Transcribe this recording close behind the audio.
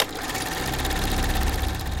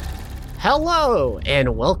Hello,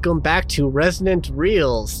 and welcome back to Resonant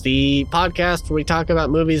Reels, the podcast where we talk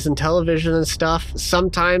about movies and television and stuff,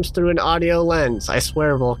 sometimes through an audio lens. I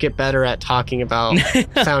swear we'll get better at talking about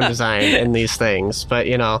sound design and these things, but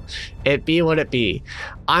you know, it be what it be.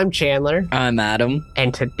 I'm Chandler. I'm Adam.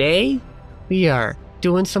 And today, we are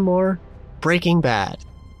doing some more Breaking Bad.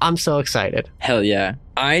 I'm so excited. Hell yeah.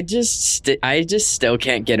 I just still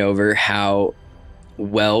can't get over how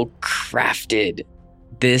well crafted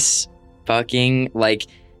this fucking, like,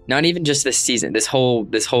 not even just this season, this whole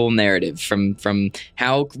narrative from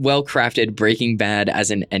how well crafted Breaking Bad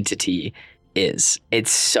as an entity is.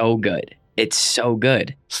 It's so good. It's so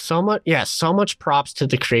good. So much props to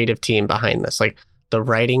the creative team behind this. Like the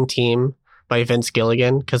writing team by Vince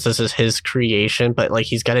Gilligan, because this is his creation, but like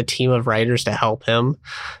he's got a team of writers to help him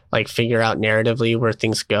like figure out narratively where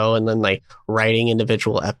things go, and then like writing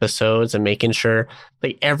individual episodes and making sure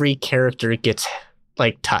like every character gets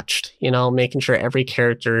like touched, you know, making sure every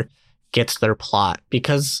character gets their plot,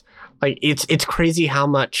 because like it's crazy how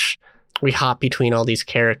much we hop between all these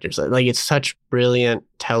characters. Like it's such brilliant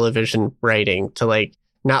television writing to like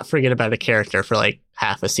not forget about a character for like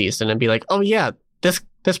half a season and be like, oh yeah, this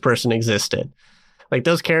person existed. Like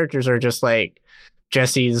those characters are just like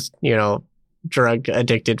Jesse's, you know, drug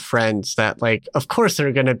addicted friends that like, of course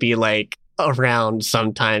they're going to be like around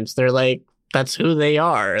sometimes. They're like, that's who they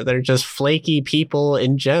are. They're just flaky people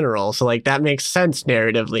in general. So like that makes sense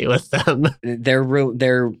narratively with them.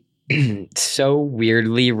 They're so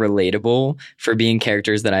weirdly relatable for being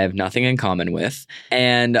characters that I have nothing in common with,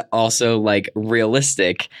 and also like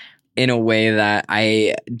realistic in a way that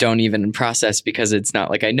I don't even process, because it's not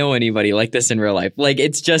like I know anybody like this in real life. Like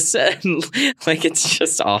it's just like it's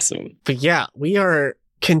just awesome. But yeah, we are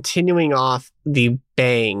continuing off the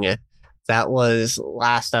bang that was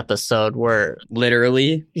last episode, where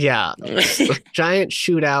literally, yeah, giant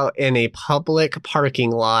shootout in a public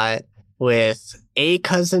parking lot with a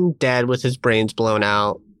cousin dead with his brains blown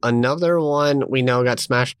out. Another one we know got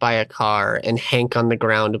smashed by a car, and Hank on the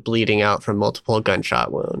ground bleeding out from multiple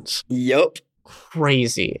gunshot wounds. Yup.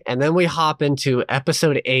 Crazy. And then we hop into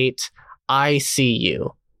episode 8, I See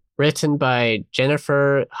You, written by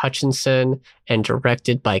Jennifer Hutchinson and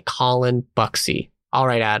directed by Colin Buxey. All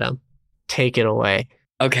right, Adam, take it away.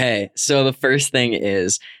 Okay, so the first thing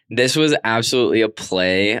is, this was absolutely a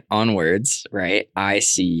play on words, right? I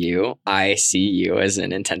see you as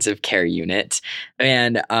an intensive care unit.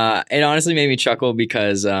 And it honestly made me chuckle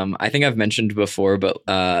because I think I've mentioned before, but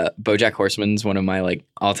BoJack Horseman's one of my like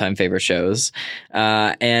all-time favorite shows.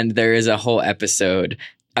 And there is a whole episode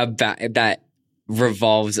about that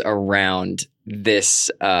revolves around this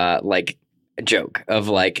like joke of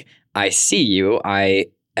like, I see you,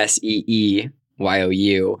 ISEEYOU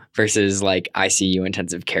versus like ICU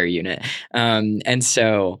intensive care unit. And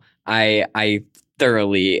so I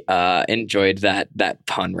thoroughly enjoyed that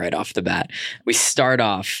pun right off the bat. We start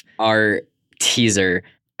off our teaser.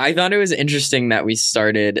 I thought it was interesting that we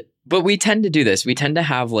started, but we tend to do this. We tend to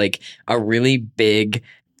have like a really big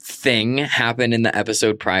thing happen in the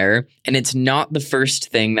episode prior, and it's not the first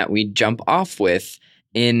thing that we jump off with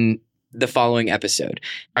in the following episode.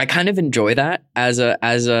 I kind of enjoy that as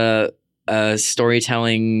a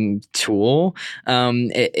storytelling tool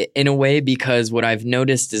in a way, because what I've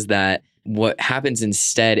noticed is that what happens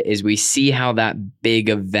instead is we see how that big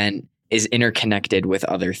event is interconnected with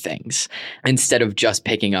other things instead of just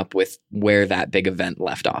picking up with where that big event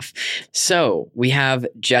left off. So we have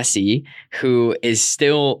Jesse, who is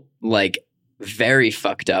still like very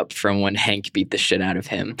fucked up from when Hank beat the shit out of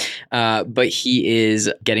him. But he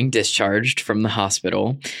is getting discharged from the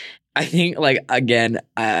hospital. I think, like, again,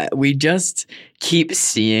 we just keep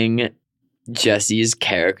seeing Jesse's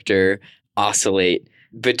character oscillate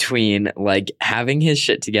between, like, having his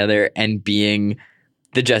shit together and being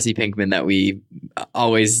the Jesse Pinkman that we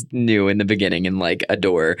always knew in the beginning and, like,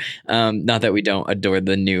 adore. Not that we don't adore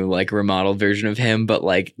the new, like, remodeled version of him, but,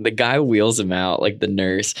 like, the guy wheels him out, like, the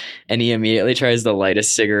nurse, and he immediately tries to light a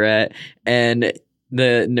cigarette, and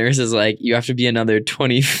the nurse is like, you have to be another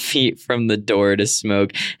 20 feet from the door to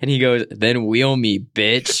smoke. And he goes, then wheel me,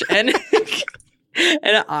 bitch. And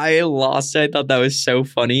and I lost it. I thought that was so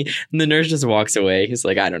funny. And the nurse just walks away. He's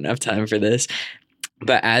like, I don't have time for this.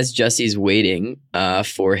 But as Jesse's waiting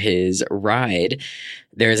for his ride,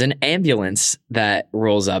 there's an ambulance that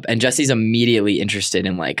rolls up. And Jesse's immediately interested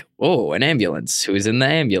in like, oh, an ambulance. Who's in the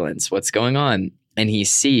ambulance? What's going on? And he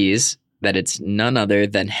sees that it's none other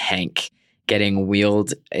than Hank getting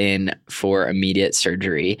wheeled in for immediate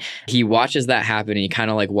surgery. He watches that happen. And he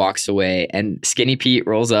kind of like walks away, and Skinny Pete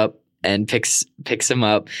rolls up and picks him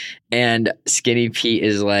up. And Skinny Pete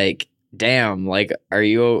is like, damn, like, are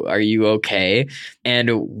you okay? And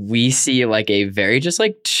we see like a very just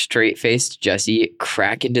like straight faced Jesse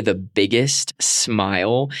crack into the biggest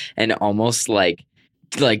smile and almost like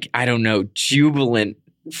I don't know, jubilant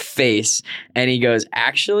face. And he goes,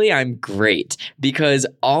 actually, I'm great, because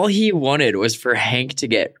all he wanted was for Hank to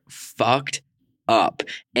get fucked up.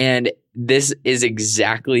 And this is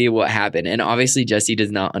exactly what happened. And obviously, Jesse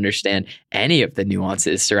does not understand any of the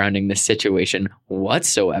nuances surrounding this situation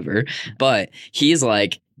whatsoever. But he's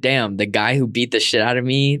like, damn, the guy who beat the shit out of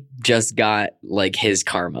me just got like his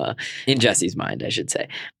karma, in Jesse's mind, I should say.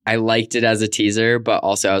 I liked it as a teaser, but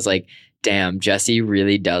also I was like, damn, Jesse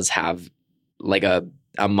really does have like a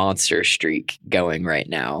monster streak going right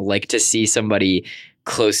now. Like, to see somebody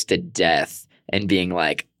close to death and being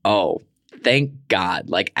like, oh, thank God.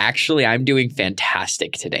 Like, actually, I'm doing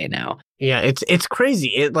fantastic today now. Yeah, it's crazy.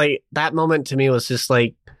 It like that moment to me was just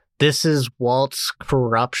like, this is Walt's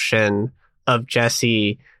corruption of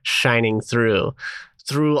Jesse shining through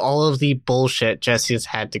all of the bullshit Jesse's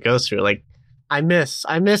had to go through. Like, I miss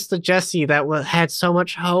the Jesse that had so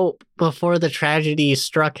much hope before the tragedy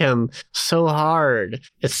struck him so hard.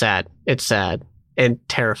 It's sad. It's sad and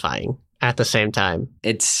terrifying at the same time.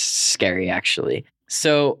 It's scary, actually.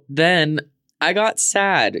 So then I got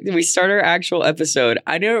sad. We start our actual episode.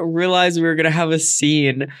 I didn't realize we were going to have a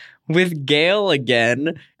scene with Gail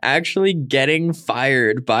again actually getting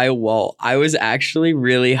fired by Walt. I was actually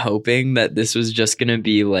really hoping that this was just going to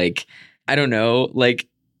be like, I don't know, like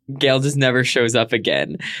Gail just never shows up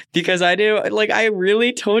again, because I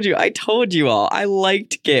really told you all, I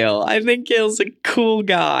liked Gail. I think Gail's a cool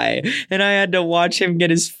guy, and I had to watch him get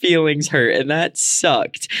his feelings hurt, and that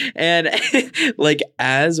sucked. And like,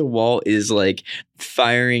 as Walt is like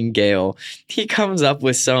firing Gail, he comes up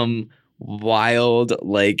with some wild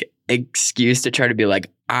like excuse to try to be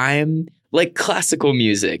like, I'm like classical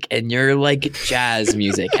music and you're like jazz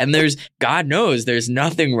music. And God knows there's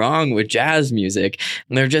nothing wrong with jazz music.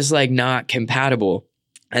 And they're just like not compatible.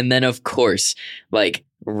 And then, of course, like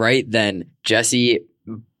right then, Jesse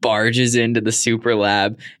barges into the super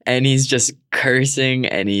lab and he's just cursing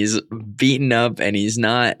and he's beaten up and he's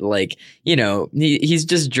not like, he's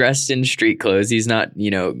just dressed in street clothes. He's not,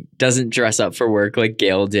 doesn't dress up for work like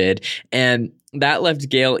Gail did. And that left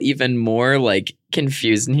Gail even more like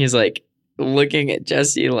confused. And he's like, looking at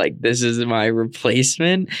Jesse like, this is my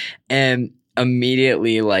replacement, and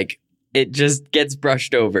immediately like it just gets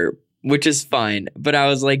brushed over, which is fine. But I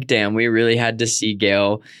was like, damn, we really had to see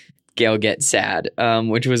Gail get sad,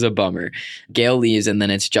 which was a bummer. Gail leaves and then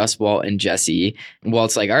it's just Walt and Jesse.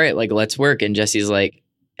 Walt's like, all right, like let's work, and Jesse's like,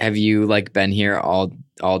 have you like been here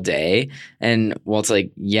all day? And Walt's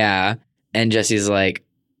like, yeah. And Jesse's like,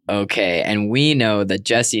 okay. And we know that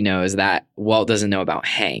Jesse knows that Walt doesn't know about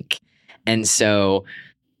Hank. And so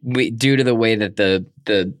due to the way that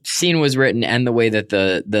the scene was written and the way that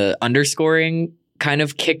the underscoring kind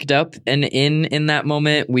of kicked up and in that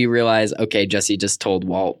moment, we realize, okay, Jesse just told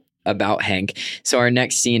Walt about Hank. So our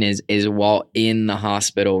next scene is Walt in the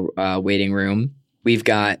hospital waiting room. We've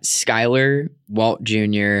got Skyler, Walt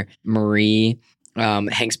Jr., Marie,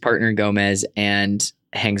 Hank's partner Gomez, and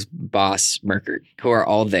Hank's boss Merkert, who are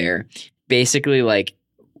all there. Basically, like,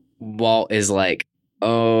 Walt is like,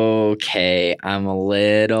 okay, I'm a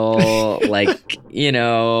little like,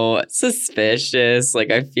 suspicious. Like,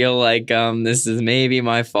 I feel like this is maybe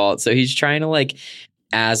my fault. So he's trying to like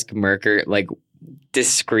ask Merkert like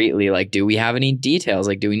discreetly, like, do we have any details?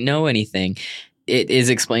 Like, do we know anything? It is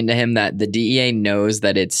explained to him that the DEA knows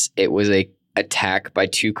that it was a attack by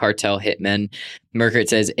 2 cartel hitmen. Merkert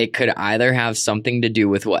says it could either have something to do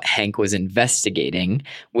with what Hank was investigating,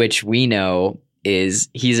 which we know is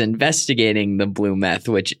he's investigating the blue meth,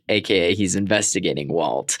 which aka he's investigating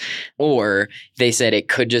Walt. Or they said it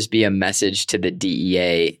could just be a message to the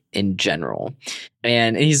DEA in general.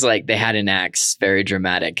 And he's like, they had an axe, very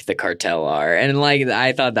dramatic, the cartel are. And like,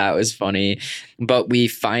 I thought that was funny. But we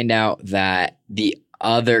find out that the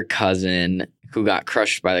other cousin who got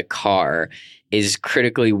crushed by the car is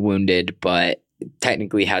critically wounded, but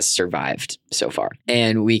technically has survived so far.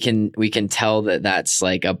 And we can tell that that's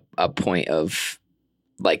like a point of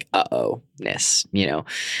like uh-oh-ness,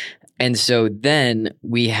 And so then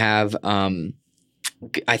we have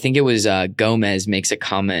I think it was Gomez makes a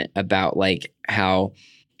comment about like how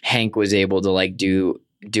Hank was able to like do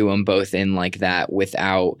them both in like that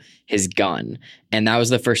without his gun. And that was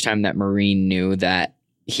the first time that Marie knew that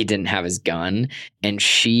he didn't have his gun, and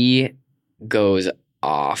she goes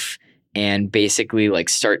off and basically like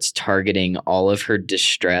starts targeting all of her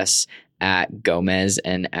distress at Gomez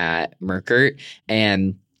and at Merkert,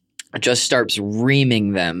 and just starts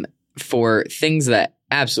reaming them for things that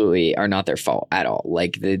absolutely are not their fault at all.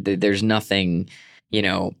 Like there's nothing,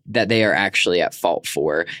 that they are actually at fault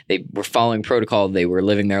for. They were following protocol. They were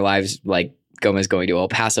living their lives like Gomez going to El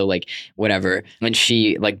Paso, like whatever. And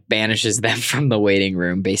she like banishes them from the waiting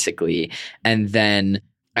room basically. And then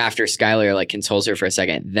after Skyler like consoles her for a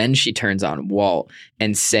second, then she turns on Walt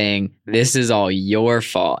and saying, "This is all your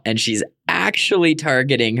fault." And she's actually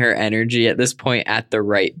targeting her energy at this point at the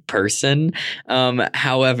right person.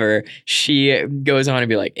 However, she goes on to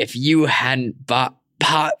be like, if you hadn't bought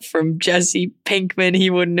pot from Jesse Pinkman, he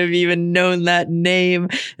wouldn't have even known that name.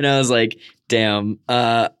 And I was like, damn,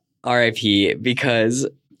 RIP, because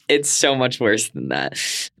it's so much worse than that.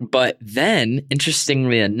 But then,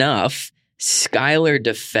 interestingly enough, Skyler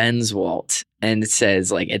defends Walt and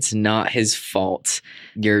says, like, it's not his fault.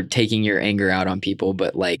 You're taking your anger out on people,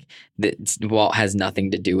 but like Walt has nothing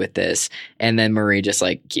to do with this. And then Marie just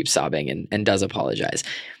like keeps sobbing and does apologize.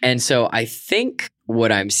 And so I think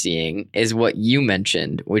what I'm seeing is what you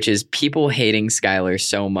mentioned, which is people hating Skyler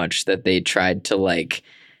so much that they tried to like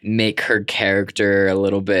make her character a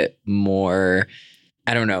little bit more,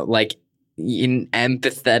 I don't know, like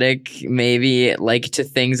empathetic maybe like to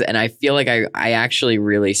things. And I feel like I actually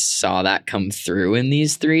really saw that come through in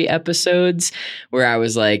these 3 episodes where I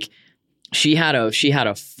was like, she had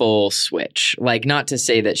a full switch. Like, not to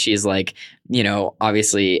say that she's like,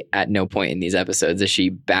 obviously at no point in these episodes is she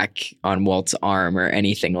back on Walt's arm or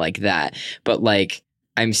anything like that. But like,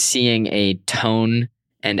 I'm seeing a tone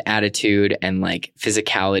and attitude and like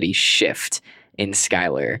physicality shift in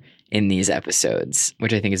Skyler in these episodes,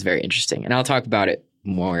 which I think is very interesting. And I'll talk about it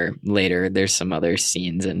more later. There's some other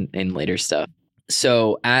scenes in later stuff.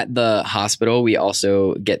 So at the hospital, we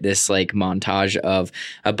also get this like montage of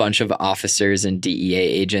a bunch of officers and DEA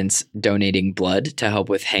agents donating blood to help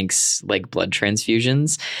with Hank's like blood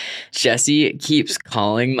transfusions. Jesse keeps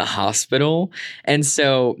calling the hospital. And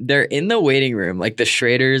so they're in the waiting room, like the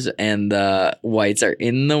Schraders and the Whites are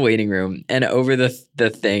in the waiting room. And over the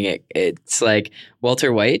thing, it's like,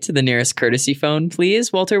 Walter White to the nearest courtesy phone,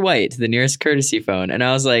 please. Walter White to the nearest courtesy phone. And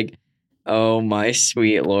I was like, oh my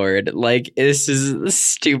sweet Lord. Like, this is the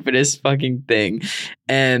stupidest fucking thing.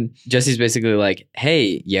 And Jesse's basically like,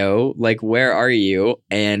 hey, yo, like, where are you?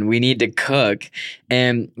 And we need to cook.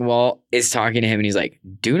 And Walt is talking to him and he's like,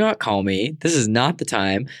 do not call me. This is not the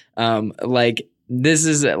time. This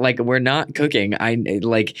is like, we're not cooking. I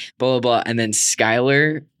like blah, blah, blah. And then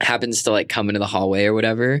Skyler happens to like come into the hallway or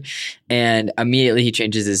whatever. And immediately he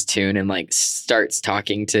changes his tune and like starts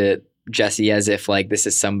talking to Jesse as if like this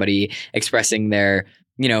is somebody expressing their,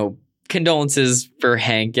 condolences for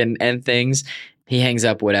Hank and things. He hangs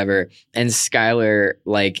up, whatever. And Skyler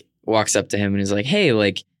like walks up to him and is like, hey,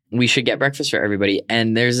 like we should get breakfast for everybody.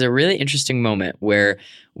 And there's a really interesting moment where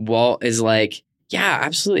Walt is like, yeah,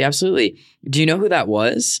 absolutely. Absolutely. Do you know who that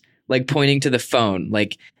was? Like pointing to the phone,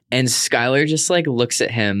 like, and Skyler just like looks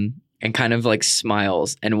at him and kind of like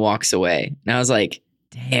smiles and walks away. And I was like,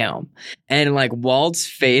 damn. And like Walt's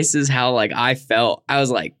face is how like I felt. I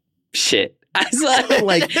was like, shit. I was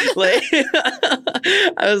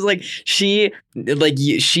I was like,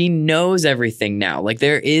 she knows everything now. Like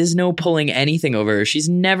there is no pulling anything over her. She's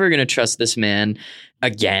never going to trust this man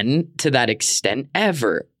again to that extent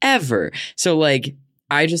ever. So like,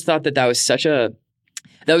 I just thought that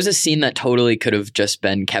was a scene that totally could have just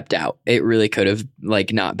been kept out. It really could have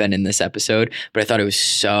like not been in this episode, but I thought it was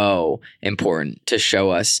so important to show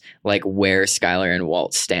us like where Skyler and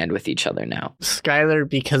Walt stand with each other now. Skyler,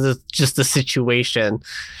 because it's just the situation,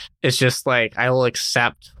 it's just like, I will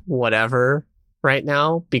accept whatever right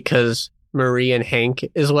now because Marie and Hank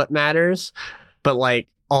is what matters. But like,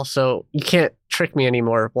 also, you can't trick me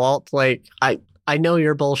anymore, Walt. Like, I know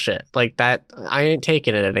you're bullshit. Like that, I ain't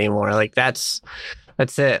taking it anymore. Like that's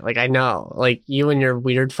it. Like, I know, like you and your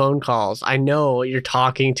weird phone calls, I know you're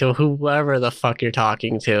talking to whoever the fuck you're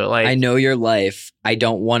talking to. Like, I know your life. I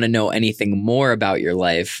don't want to know anything more about your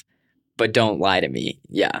life, but don't lie to me.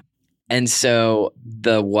 Yeah. And so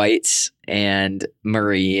the Whites and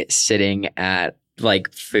Marie sitting at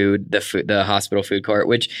like the hospital food court,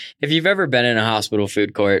 which if you've ever been in a hospital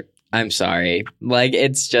food court, I'm sorry. Like,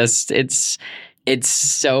 it's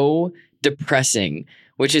so depressing,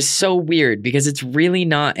 which is so weird because it's really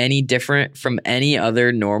not any different from any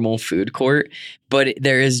other normal food court, but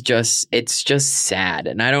it's just sad.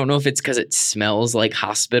 And I don't know if it's because it smells like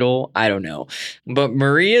hospital. I don't know. But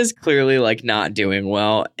Marie is clearly like not doing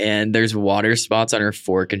well. And there's water spots on her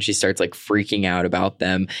fork and she starts like freaking out about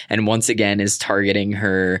them. And once again is targeting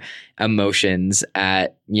her emotions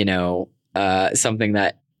at, something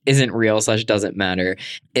that isn't real / doesn't matter,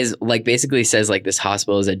 is like basically says like this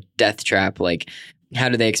hospital is a death trap. Like how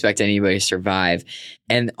do they expect anybody to survive?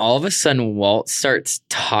 And all of a sudden, Walt starts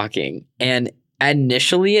talking. And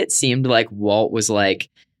initially, it seemed like Walt was like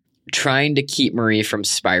trying to keep Marie from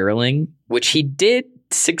spiraling, which he did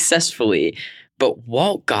successfully. But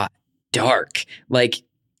Walt got dark. Like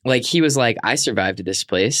he was like, I survived this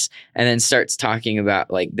place, and then starts talking about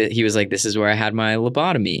like he was like, this is where I had my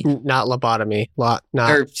lobotomy. Not lobotomy. Not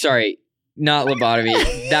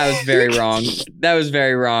lobotomy. That was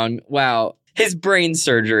very wrong. Wow. His brain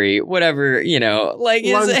surgery, whatever, like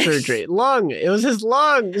lung surgery. It was his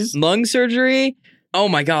lungs. Lung surgery. Oh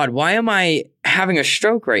my God. Why am I having a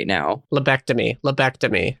stroke right now? Lobectomy.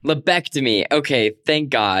 Okay. Thank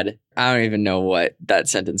God. I don't even know what that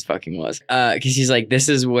sentence fucking was. Because he's like, this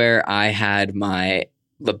is where I had my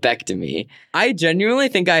lobectomy. I genuinely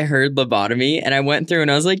think I heard lobotomy, and I went through and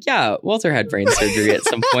I was like, yeah, Walter had brain surgery at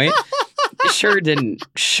some point. Sure didn't.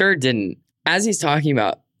 As he's talking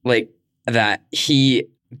about like that, he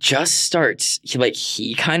kind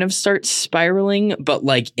of starts spiraling, but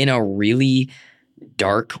like in a really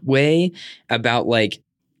dark way about like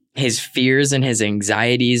his fears and his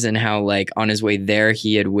anxieties, and how like on his way there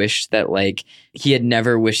he had wished that like he had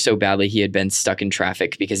never wished so badly he had been stuck in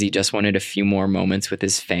traffic because he just wanted a few more moments with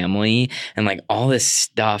his family, and like all this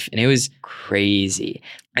stuff. And it was crazy.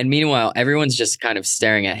 And meanwhile, everyone's just kind of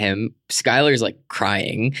staring at him. Skyler's like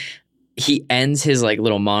crying. He ends his like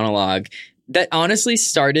little monologue that honestly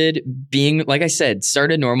started being, like I said,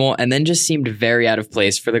 started normal and then just seemed very out of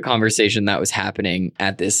place for the conversation that was happening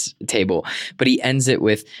at this table. But he ends it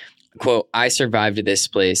with, quote, I survived this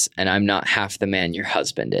place and I'm not half the man your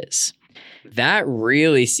husband is. That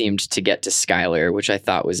really seemed to get to Skyler, which I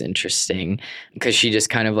thought was interesting because she just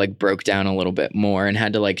kind of like broke down a little bit more and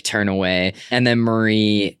had to like turn away. And then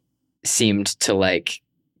Marie seemed to like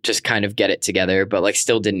just kind of get it together, but like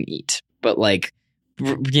still didn't eat. But like,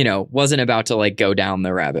 wasn't about to like go down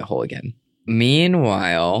the rabbit hole again.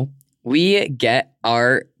 Meanwhile, we get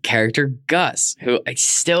our character Gus, who I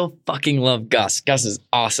still fucking love. Gus is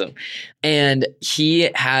awesome. And he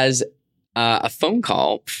has a phone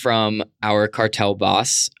call from our cartel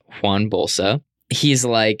boss, Juan Bolsa. He's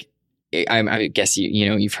like, I guess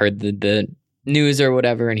you've heard the news or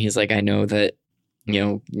whatever. And he's like, I know that,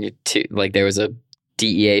 like there was a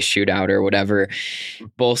DEA shootout or whatever.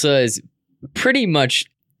 Bolsa is pretty much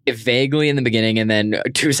vaguely in the beginning, and then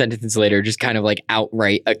 2 sentences later just kind of like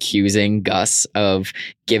outright accusing Gus of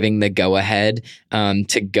giving the go-ahead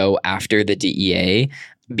to go after the DEA,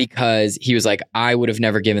 because he was like, I would have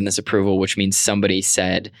never given this approval, which means somebody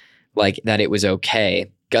said like that it was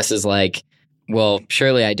okay. Gus is like, well,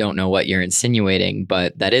 surely I don't know what you're insinuating,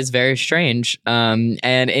 but that is very strange. And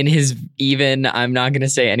in his I'm not going to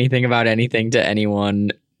say anything about anything to anyone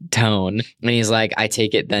tone. And he's like, I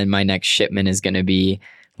take it then my next shipment is going to be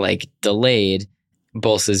like delayed.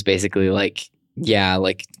 Bolsa's basically like, yeah,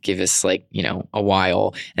 like give us like, a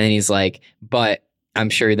while. And then he's like, but I'm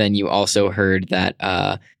sure then you also heard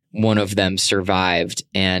that one of them survived.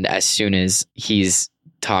 And as soon as he's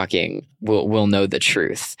talking, we'll know the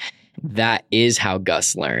truth. That is how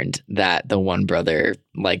Gus learned that the one brother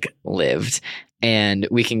like lived. And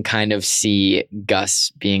we can kind of see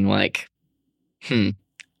Gus being like,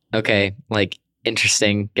 okay, like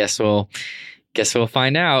interesting. Guess we'll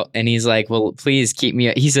find out. And he's like, well, please keep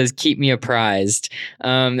me apprised.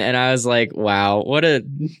 And I was like, wow, what a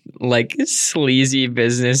like sleazy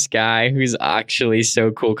business guy who's actually so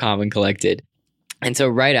cool, calm, and collected. And so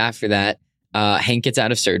right after that, Hank gets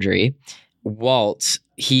out of surgery. Walt,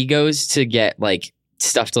 he goes to get like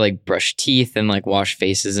stuff to like brush teeth and like wash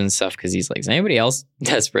faces and stuff, because he's like, is anybody else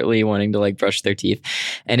desperately wanting to like brush their teeth?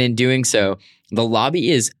 And in doing so, the lobby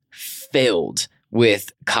is filled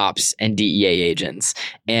with cops and DEA agents.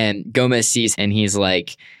 And Gomez sees, and he's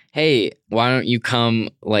like, hey, why don't you come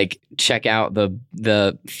like check out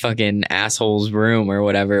the fucking asshole's room or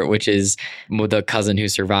whatever, which is the cousin who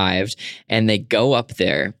survived. And they go up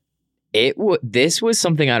there. This was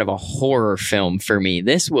something out of a horror film for me.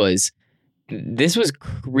 This was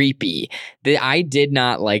creepy. I did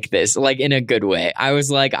not like this, like in a good way. I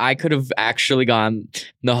was like, I could have actually gone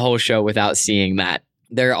the whole show without seeing that.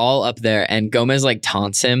 They're all up there, and Gomez like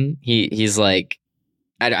taunts him. He's like,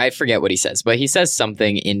 I forget what he says, but he says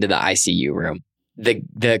something into the ICU room.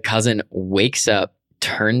 The cousin wakes up,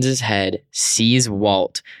 turns his head, sees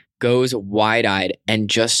Walt, goes wide-eyed, and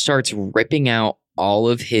just starts ripping out all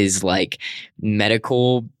of his like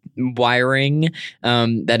medical wiring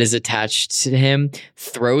that is attached to him,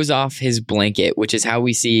 throws off his blanket, which is how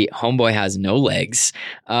we see homeboy has no legs.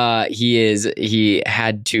 He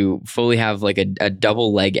had to fully have like a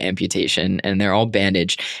double leg amputation, and they're all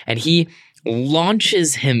bandaged, and he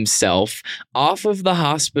launches himself off of the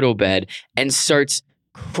hospital bed and starts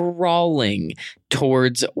crawling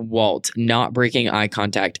towards Walt, not breaking eye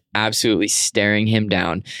contact, absolutely staring him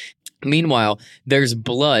down. Meanwhile, there's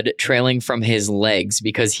blood trailing from his legs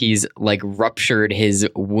because he's like ruptured his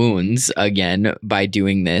wounds again by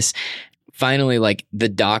doing this. Finally, like the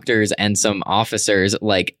doctors and some officers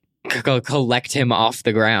like collect him off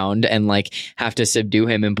the ground and like have to subdue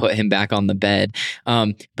him and put him back on the bed.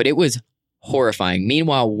 But it was horrifying.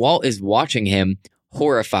 Meanwhile, Walt is watching him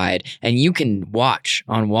horrified, and you can watch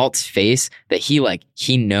on Walt's face that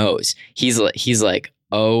he knows. He's like,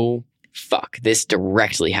 oh fuck, this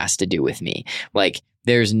directly has to do with me. Like,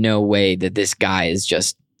 there's no way that this guy is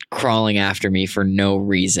just crawling after me for no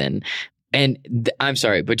reason. And I'm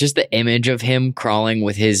sorry, but just the image of him crawling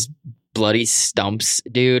with his bloody stumps,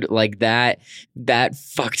 dude, like that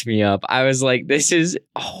fucked me up. I was like, this is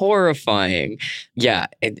horrifying.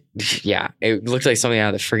 It looks like something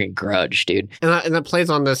out of the freaking Grudge, dude. And that plays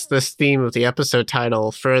on this theme of the episode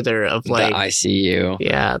title further of like, the ICU.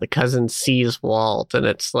 Yeah, the cousin sees Walt, and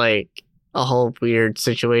it's like a whole weird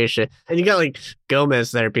situation. And you got like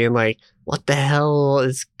Gomez there being like, what the hell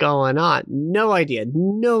is going on? No idea.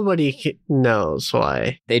 Nobody knows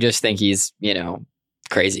why. They just think he's,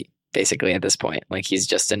 crazy. Basically, at this point, like he's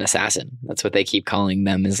just an assassin. That's what they keep calling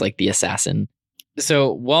them, is like the assassin.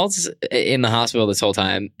 So Walt's in the hospital this whole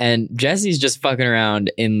time, and Jesse's just fucking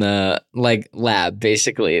around in the like lab,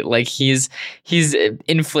 basically. Like he's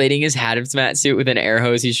inflating his hazmat suit with an air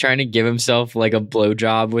hose. He's trying to give himself like a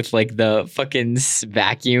blowjob with like the fucking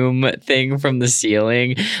vacuum thing from the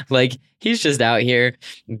ceiling. Like he's just out here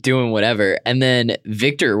doing whatever. And then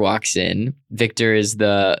Victor walks in. Victor is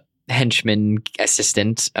the henchman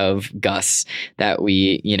assistant of Gus that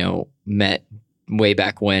we, met way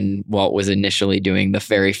back when Walt was initially doing the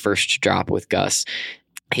very first drop with Gus.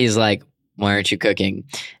 He's like, why aren't you cooking?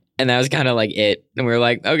 And that was kind of like it. And we were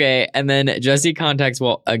like, okay. And then Jesse contacts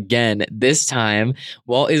Walt again. This time,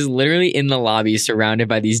 Walt is literally in the lobby surrounded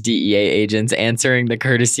by these DEA agents answering the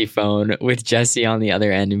courtesy phone with Jesse on the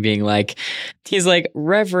other end and being like, he's like,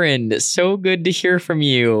 Reverend, so good to hear from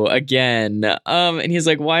you again. And he's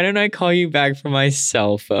like, why don't I call you back from my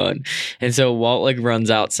cell phone? And so Walt like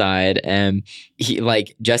runs outside, and he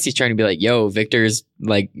like, Jesse's trying to be like, yo, Victor's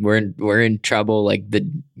like, we're in trouble. Like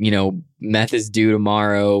meth is due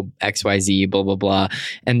tomorrow, XYZ, blah, blah, blah.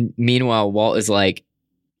 And meanwhile, Walt is like,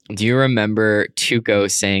 do you remember Tuco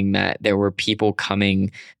saying that there were people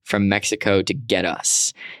coming from Mexico to get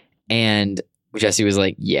us? And Jesse was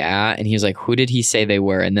like, yeah. And he was like, who did he say they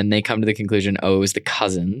were? And then they come to the conclusion, it was the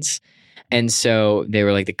cousins. And so they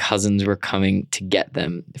were like, the cousins were coming to get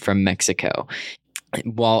them from Mexico.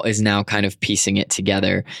 Walt is now kind of piecing it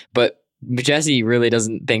together. But Jesse really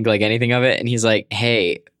doesn't think like anything of it. And he's like,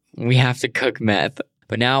 hey, we have to cook meth.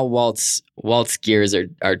 But now Walt's gears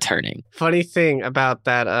are turning. Funny thing about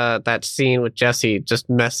that scene with Jesse just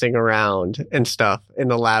messing around and stuff in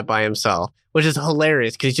the lab by himself, which is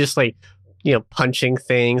hilarious because he's just like, punching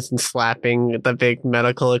things and slapping the big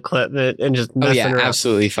medical equipment and just messing around.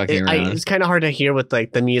 Absolutely fucking around. It's kind of hard to hear with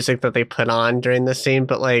like the music that they put on during the scene,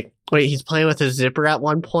 but like, wait, he's playing with his zipper at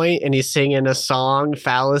one point and he's singing a song,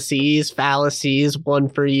 fallacies, one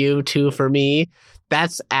for you, two for me.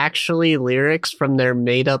 That's actually lyrics from their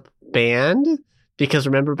made-up band. Because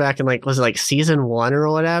remember back in like, was it like season 1 or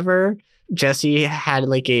whatever? Jesse had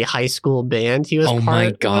like a high school band he was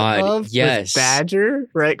of yes, with Badger,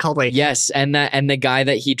 right? Called like yes, and the guy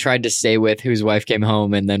that he tried to stay with, whose wife came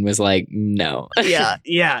home and then was like, no.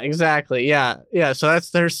 yeah, exactly. Yeah. So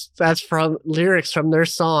that's from lyrics from their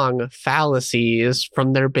song Fallacies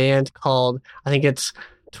from their band called, I think it's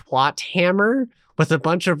Twat Hammer, with a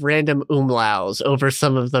bunch of random umlauts over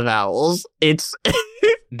some of the vowels.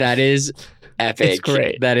 That is epic. It's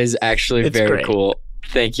great. That is actually very cool.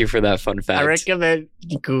 Thank you for that fun fact. I recommend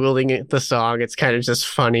Googling the song. It's kind of just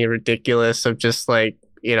funny, ridiculous, of just like,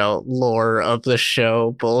 lore of the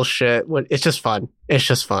show bullshit. It's just fun.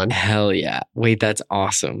 Hell yeah. Wait, that's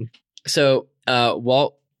awesome. So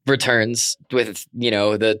Walt returns with,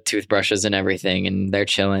 the toothbrushes and everything, and they're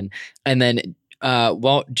chilling. And then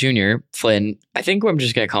Walt Jr., Flynn, I think I'm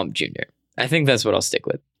just going to call him Jr. I think that's what I'll stick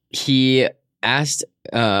with. He asked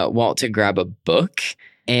Walt to grab a book,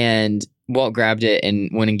 and Walt grabbed it, and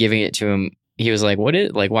when giving it to him, he was like,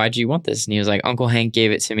 why'd you want this? And he was like, Uncle Hank gave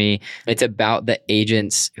it to me. It's about the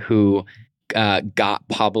agents who got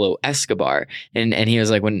Pablo Escobar. And he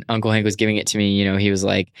was like, when Uncle Hank was giving it to me, he was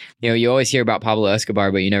like, you always hear about Pablo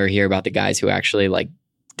Escobar, but you never hear about the guys who actually like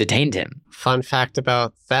detained him. Fun fact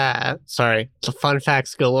about that. Sorry. So fun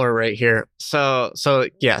facts galore right here. So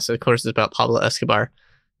yes, of course it's about Pablo Escobar.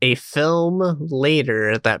 A film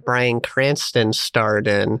later that Bryan Cranston starred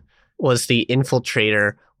in was The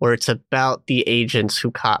Infiltrator, where it's about the agents who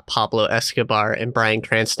caught Pablo Escobar, and Bryan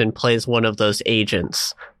Cranston plays one of those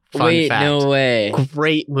agents. Fun fact. No way.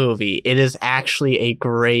 Great movie. It is actually a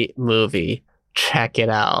great movie. Check it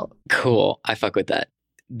out. Cool. I fuck with that.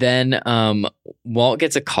 Then Walt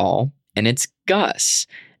gets a call, and it's Gus.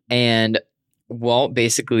 And Walt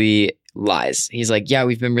basically lies. He's like, yeah,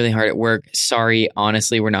 we've been really hard at work. Sorry,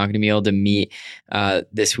 honestly, we're not going to be able to meet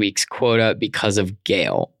this week's quota because of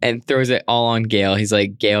Gail, and throws it all on Gail. He's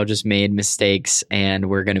like, Gail just made mistakes and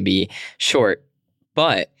we're going to be short,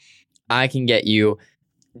 but I can get you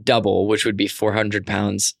double, which would be 400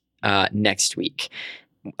 pounds next week.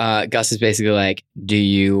 Gus is basically like, do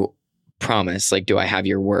you promise? Like, do I have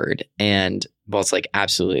your word? And Walt's like,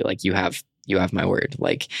 absolutely. Like, you have my word.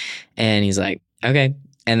 Like, and he's like, okay.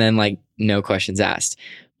 And then like no questions asked.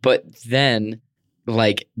 But then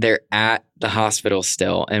like they're at the hospital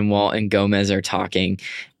still, and Walt and Gomez are talking.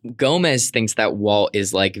 Gomez thinks that Walt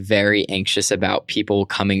is like very anxious about people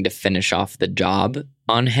coming to finish off the job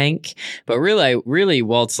on Hank. But really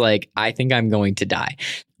Walt's like, I think I'm going to die.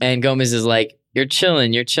 And Gomez is like, you're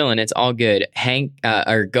chilling. It's all good. Hank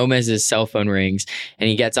or Gomez's cell phone rings, and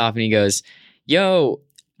he gets off and he goes, yo,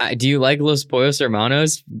 do you like Los Pollos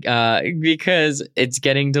Hermanos? Because it's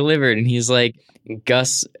getting delivered. And he's like,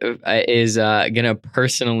 Gus is going to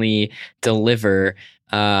personally deliver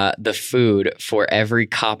the food for every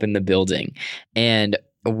cop in the building. And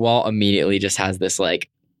Walt immediately just has this like,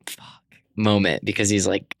 fuck moment, because he's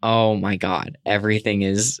like, oh my God, everything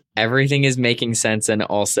is making sense. And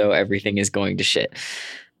also everything is going to shit.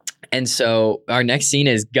 And so our next scene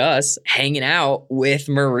is Gus hanging out with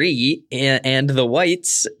Marie and the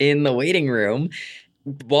Whites in the waiting room.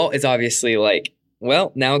 Walt is obviously like,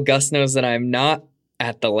 well, now Gus knows that I'm not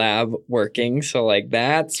at the lab working. So like,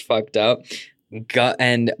 that's fucked up.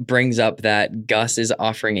 And brings up that Gus is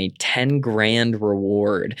offering a 10 grand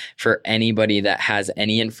reward for anybody that has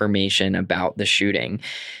any information about the shooting.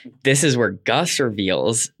 This is where Gus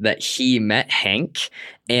reveals that he met Hank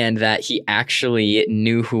and that he actually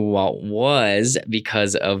knew who Walt was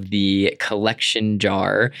because of the collection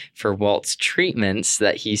jar for Walt's treatments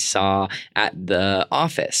that he saw at the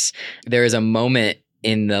office. There is a moment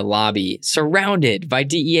in the lobby surrounded by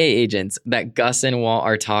DEA agents that Gus and Walt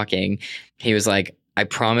are talking. He was like, I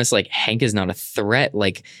promise, like, Hank is not a threat.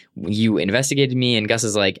 Like, you investigated me. And Gus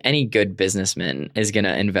is like, any good businessman is going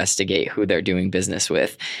to investigate who they're doing business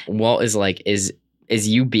with. Walt is like, is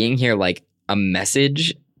you being here like a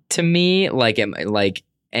message to me?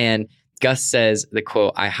 And Gus says the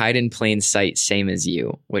quote, I hide in plain sight, same as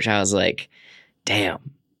you, which I was like, damn,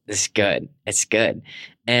 this is good. It's good.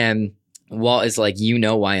 And Walt is like, you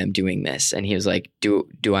know why I'm doing this. And he was like, do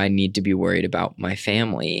I need to be worried about my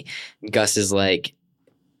family? Gus is like,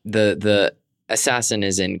 the assassin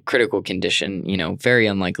is in critical condition, very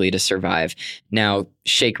unlikely to survive. Now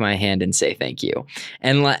shake my hand and say thank you.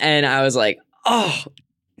 And I was like, oh,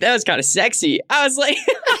 that was kind of sexy. I was like,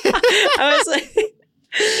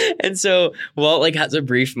 and so Walt like has a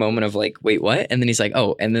brief moment of like, wait, what? And then he's like,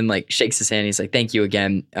 oh, and then like shakes his hand. He's like, thank you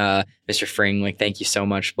again, Mr. Fring. Like, thank you so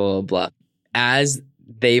much, blah, blah, blah. As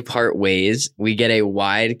they part ways, we get a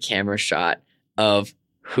wide camera shot of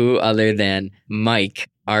who other than Mike,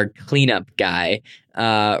 our cleanup guy,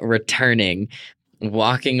 returning,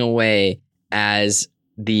 walking away as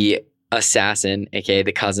the assassin, aka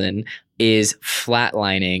the cousin, is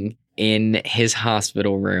flatlining in his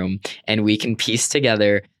hospital room. And we can piece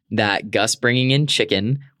together that Gus bringing in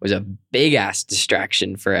chicken was a big ass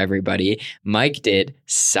distraction for everybody. Mike did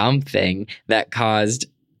something that caused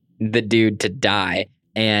the dude to die.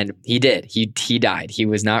 And he did. He died. He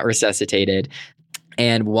was not resuscitated.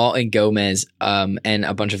 And Walt and Gomez and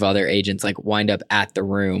a bunch of other agents like wind up at the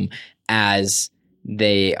room as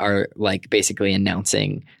they are like basically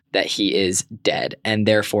announcing that he is dead. And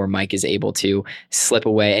therefore Mike is able to slip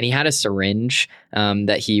away. And he had a syringe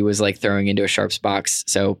that he was like throwing into a sharps box.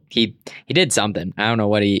 So he did something. I don't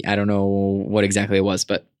know what exactly it was,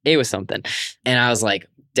 but it was something. And I was like,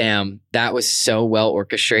 damn, that was so well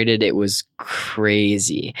orchestrated. It was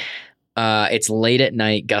crazy. It's late at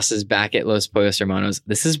night. Gus is back at Los Pollos Hermanos.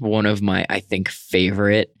 This is one of my, I think,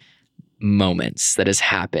 favorite moments that has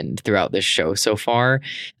happened throughout this show so far,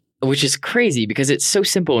 which is crazy because it's so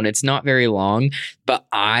simple and it's not very long, but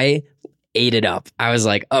I ate it up. I was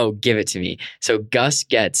like, oh, give it to me. So Gus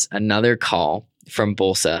gets another call from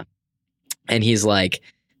Bolsa and he's like,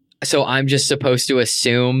 So I'm just supposed to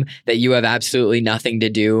assume that you have absolutely nothing to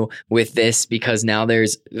do with this because now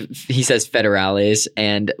there's, he says, federales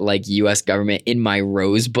and like US government in my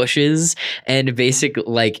rose bushes. And basically,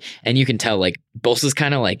 like, and you can tell, like, Bolsa's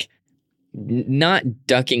kind of like not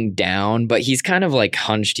ducking down, but he's kind of like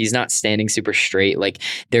hunched. He's not standing super straight. Like,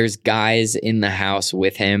 there's guys in the house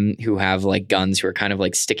with him who have like guns who are kind of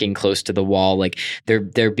like sticking close to the wall. Like,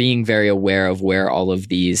 they're being very aware of where all of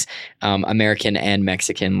these American and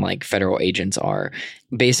Mexican like federal agents are.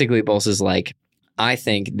 Basically, Bolsa's like, I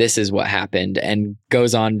think this is what happened, and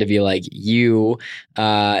goes on to be like, you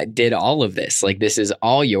did all of this. Like, this is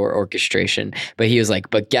all your orchestration. But he was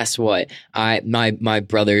like, but guess what? My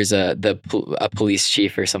brother's a police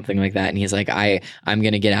chief or something like that. And he's like, I'm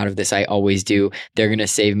going to get out of this. I always do. They're going to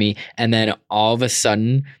save me. And then all of a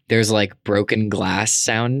sudden there's like broken glass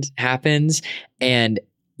sound happens. And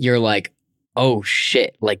you're like, oh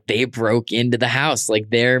shit, like they broke into the house, like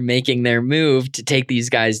they're making their move to take these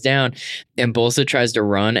guys down. And Bolsa tries to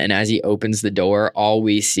run, and as he opens the door, all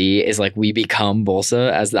we see is like we become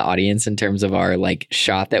Bolsa as the audience in terms of our like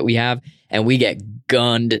shot that we have, and we get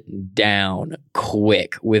gunned down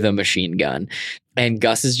quick with a machine gun. And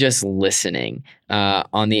Gus is just listening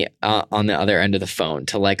on the other end of the phone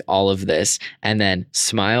to like all of this, and then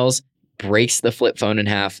smiles, breaks the flip phone in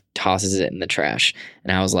half, tosses it in the trash.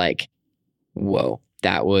 And I was like, whoa,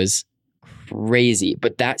 that was crazy.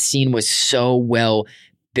 But that scene was so well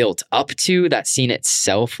built up to. That scene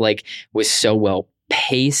itself, like, was so well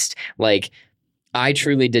paced. Like, I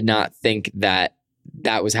truly did not think that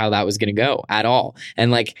was how that was going to go at all.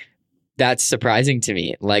 And like, that's surprising to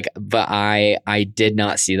me. Like, but I did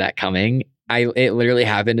not see that coming. It literally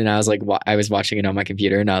happened, and I was like, I was watching it on my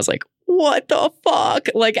computer, and I was like, what the fuck?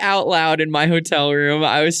 Like, out loud in my hotel room.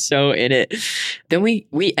 I was so in it. Then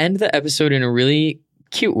we end the episode in a really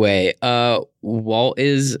cute way. Walt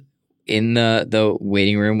is in the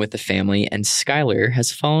waiting room with the family, and Skyler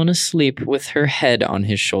has fallen asleep with her head on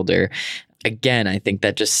his shoulder. Again, I think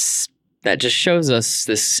that just shows us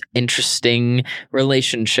this interesting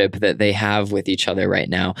relationship that they have with each other right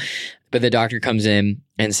now. But the doctor comes in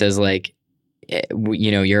and says, like,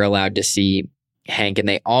 you know, you're allowed to see Hank, and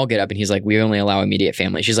they all get up, and he's like, we only allow immediate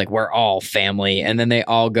family. She's like, we're all family. And then they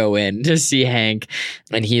all go in to see Hank,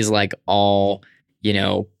 and he's like all, you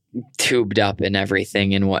know, tubed up and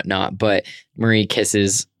everything and whatnot. But Marie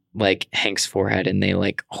kisses like Hank's forehead, and they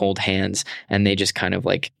like hold hands, and they just kind of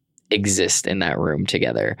like exist in that room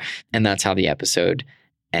together. And that's how the episode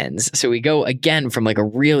ends. So we go again from like a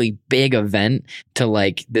really big event to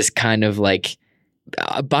like this kind of like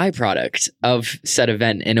a byproduct of said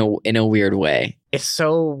event in a weird way. It's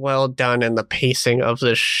so well done in the pacing of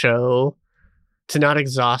the show to not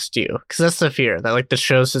exhaust you, because that's the fear that like the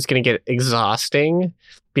show's just going to get exhausting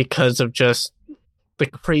because of just the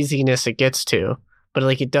craziness it gets to. But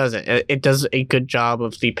like it doesn't. It does a good job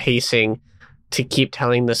of the pacing to keep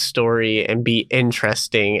telling the story and be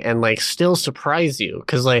interesting and like still surprise you,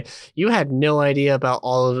 because like you had no idea about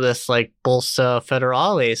all of this like Bolsa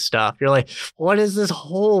Federale stuff. You're like, what is this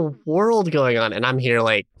whole world going on? And I'm here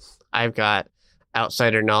like, I've got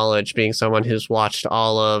outsider knowledge, being someone who's watched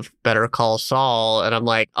all of Better Call Saul, and I'm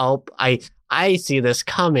like, oh, I see this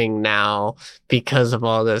coming now because of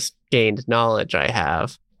all this gained knowledge I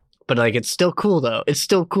have. But like, it's still cool though. It's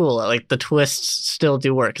still cool. Like the twists still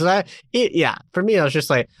do work. Cause for me, I was just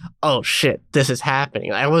like, oh shit, this is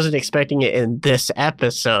happening. I wasn't expecting it in this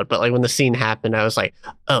episode, but like when the scene happened, I was like,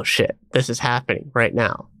 oh shit, this is happening right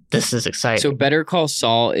now. This is exciting. So Better Call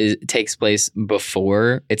Saul takes place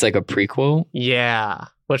before. It's like a prequel. Yeah.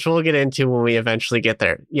 Which we'll get into when we eventually get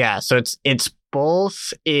there. Yeah. So it's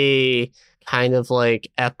both a kind of like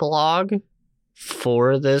epilogue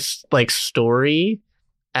for this like story,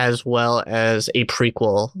 as well as a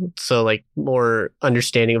prequel. So like more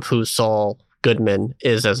understanding of who Saul Goodman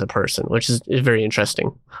is as a person, which is very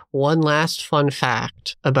interesting. One last fun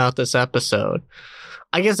fact about this episode.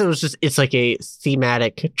 I guess it's like a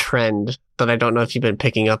thematic trend that I don't know if you've been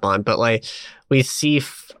picking up on, but like we see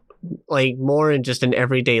like more in just an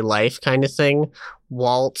everyday life kind of thing,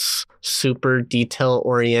 Walt's super detail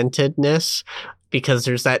orientedness, because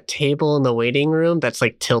there's that table in the waiting room that's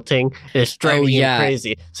like tilting and it's driving him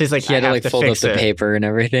crazy. So he's like, he had to like fold up the paper and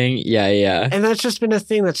everything. Yeah. And that's just been a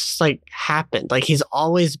thing that's just like happened. Like he's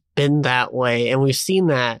always been that way. And we've seen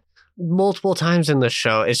that multiple times in the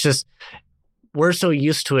show. It's just, we're so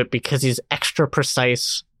used to it because he's extra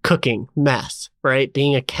precise cooking meth, right?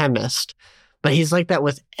 Being a chemist. But he's like that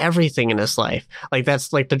with everything in his life. Like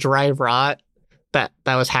that's like the dry rot that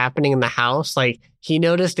was happening in the house. Like he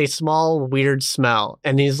noticed a small weird smell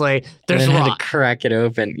and he's like, there's rot. rot. Had to crack it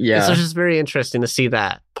open. Yeah. So it's just very interesting to see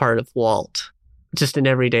that part of Walt, just in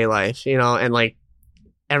everyday life, you know, and like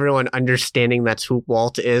everyone understanding that's who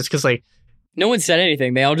Walt is. Cause like, no one said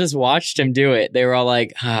anything. They all just watched him do it. They were all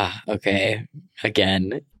like, okay,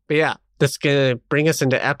 again. But yeah, that's going to bring us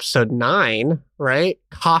into episode 9, right?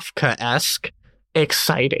 Kafkaesque,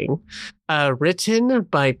 exciting. Written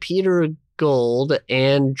by Peter Gould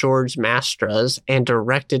and George Mastras and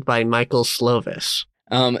directed by Michael Slovis.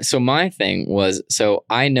 So my thing was, so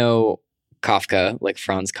I know Kafka, like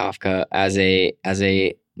Franz Kafka, as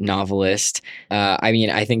a novelist. I mean,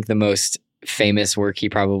 I think the most famous work he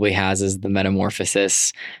probably has is The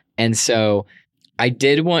Metamorphosis. And so I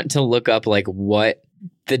did want to look up like what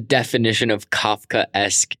the definition of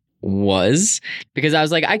Kafkaesque was, because I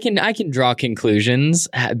was like, I can draw conclusions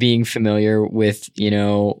being familiar with, you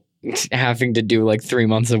know, having to do like 3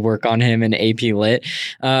 months of work on him in AP Lit.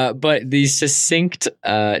 But the succinct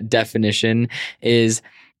definition is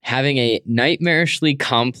having a nightmarishly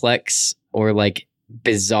complex or like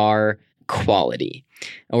bizarre quality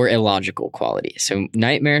or illogical quality. So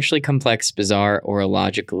nightmarishly complex, bizarre, or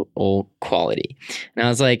illogical quality. And I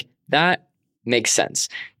was like, that makes sense,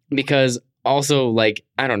 because also, like,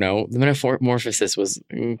 I don't know, the metamorphosis was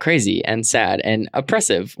crazy and sad and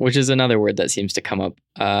oppressive, which is another word that seems to come up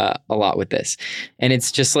a lot with this. And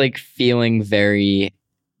it's just like feeling very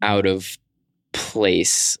out of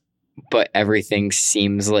place, but everything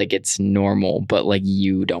seems like it's normal, but like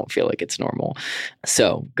you don't feel like it's normal.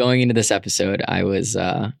 So going into this episode, I was,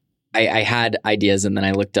 I had ideas, and then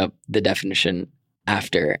I looked up the definition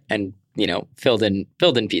after and, you know, filled in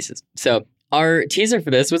pieces. So our teaser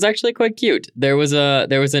for this was actually quite cute. There was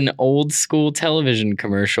an old school television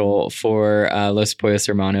commercial for Los Pollos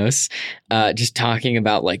Hermanos, just talking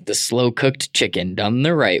about like the slow cooked chicken done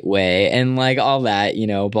the right way and like all that, you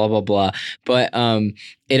know, blah blah blah. But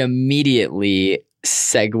it immediately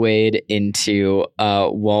segued into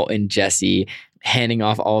Walt and Jesse handing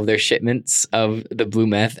off all of their shipments of the blue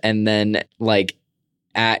meth, and then like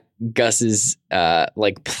at Gus's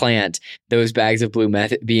like plant, those bags of blue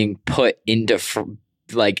meth being put into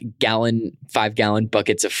like 5-gallon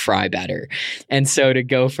buckets of fry batter. And so to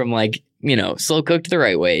go from like, you know, slow cooked the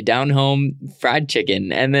right way, down home fried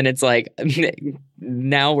chicken, and then it's like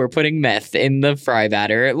now we're putting meth in the fry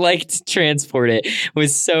batter, like to transport it,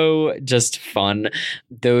 was so just fun.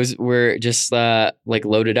 Those were just like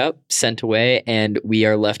loaded up, sent away, and we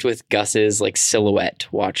are left with Gus's like silhouette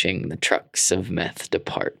watching the trucks of meth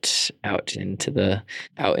depart out into the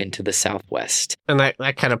southwest. And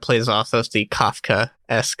that kind of plays off of the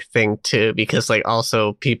Kafkaesque thing too, because like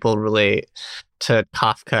also people relate to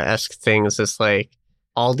Kafkaesque things as like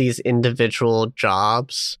all these individual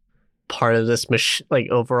jobs, part of this like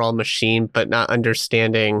overall machine, but not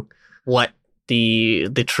understanding what the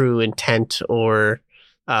true intent or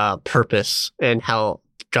purpose and how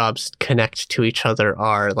jobs connect to each other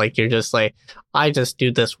are. Like you're just like, I just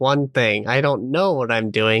do this one thing. I don't know what I'm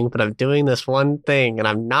doing, but I'm doing this one thing, and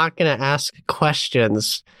I'm not going to ask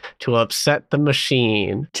questions to upset the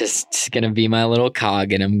machine. Just going to be my little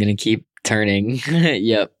cog, and I'm going to keep turning.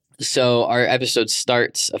 Yep. So our episode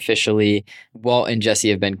starts officially. Walt and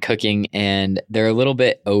Jesse have been cooking, and they're a little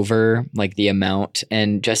bit over like the amount.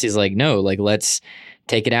 And Jesse's like, no, like let's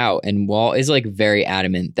take it out. And Walt is like very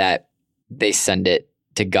adamant that they send it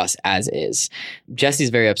to Gus as is.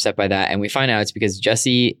 Jesse's very upset by that. And we find out it's because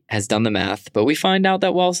Jesse has done the math, but we find out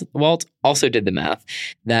that Walt also did the math,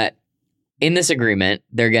 that in this agreement,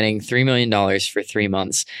 they're getting $3 million for 3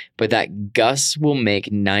 months, but that Gus will make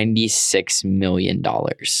 $96 million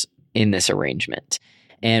in this arrangement.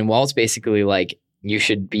 And Walt's basically like, you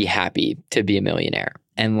should be happy to be a millionaire,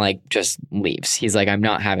 and like just leaves. He's like, I'm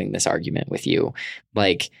not having this argument with you.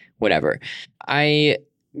 Like, whatever. I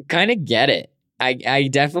kind of get it. I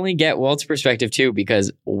definitely get Walt's perspective too,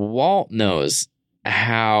 because Walt knows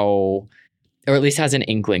how, or at least has an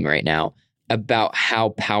inkling right now, about how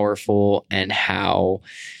powerful and how,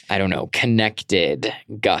 I don't know, connected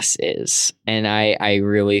Gus is. And I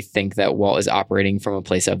really think that Walt is operating from a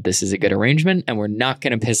place of, this is a good arrangement and we're not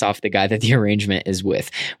going to piss off the guy that the arrangement is with.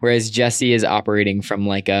 Whereas Jesse is operating from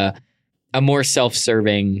like a more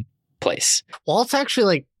self-serving place. Walt's actually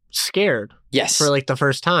like scared. Yes. For like the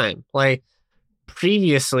first time. Like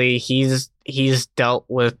previously he's dealt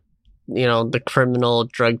with, you know, the criminal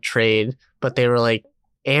drug trade, but they were like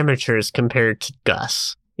amateurs compared to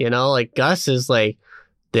Gus. You know, like Gus is like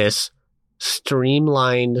this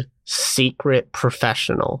streamlined secret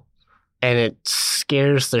professional, and it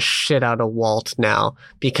scares the shit out of Walt now,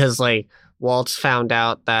 because like Walt's found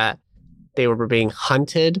out that they were being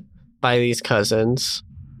hunted by these cousins.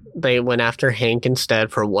 They went after Hank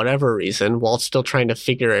instead for whatever reason. Walt's still trying to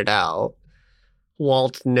figure it out.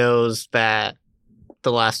 Walt knows that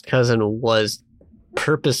the last cousin was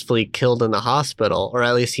purposefully killed in the hospital, or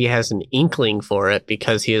at least he has an inkling for it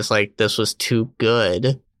because he is like, this was too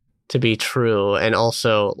good to be true. And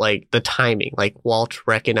also like the timing, like Walt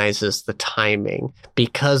recognizes the timing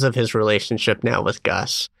because of his relationship now with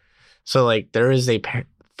Gus. So like there is a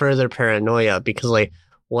further paranoia because like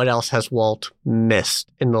what else has Walt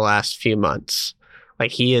missed in the last few months?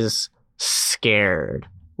 Like he is scared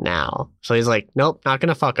now. So he's like, nope, not going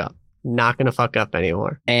to fuck up. Not going to fuck up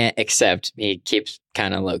anymore. And except he keeps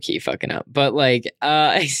kind of low key fucking up. But like,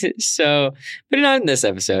 so, but not in this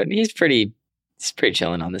episode. He's pretty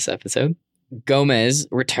chilling on this episode. Gomez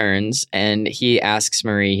returns and he asks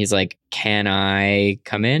Marie, he's like, can I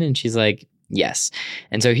come in? And she's like, yes.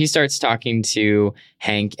 And so he starts talking to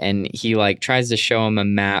Hank and he like tries to show him a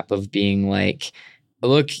map of being like,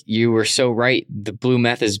 look, you were so right. The blue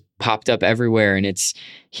meth has popped up everywhere and it's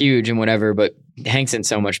huge and whatever. But Hank's in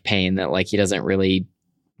so much pain that like he doesn't really,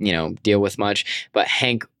 deal with much. But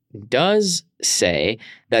Hank does say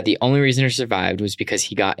that the only reason he survived was because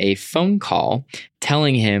he got a phone call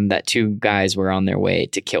telling him that two guys were on their way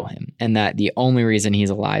to kill him. And that the only reason he's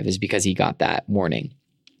alive is because he got that warning.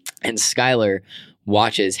 And Skyler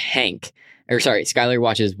watches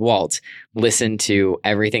Walt listen to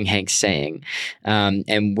everything Hank's saying.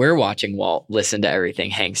 And we're watching Walt listen to everything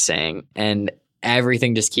Hank's saying. And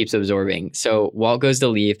everything just keeps absorbing. So Walt goes to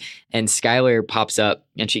leave and Skyler pops up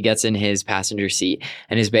and she gets in his passenger seat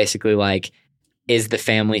and is basically like, is the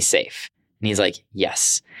family safe? And he's like,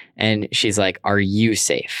 yes. And she's like, are you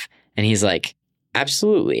safe? And he's like,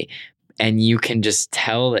 absolutely. And you can just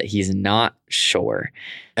tell that he's not sure.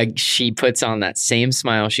 She puts on that same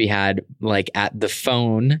smile she had like at the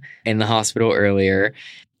phone in the hospital earlier,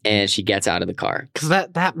 and she gets out of the car. Because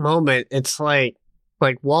that moment, it's like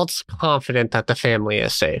Walt's confident that the family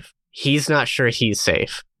is safe. He's not sure he's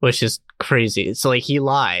safe, which is crazy. So like he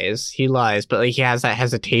lies, but like he has that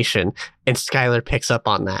hesitation, and Skyler picks up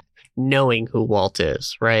on that, knowing who Walt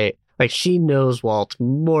is, right? Like she knows Walt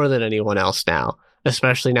more than anyone else now.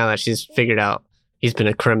 Especially now that she's figured out he's been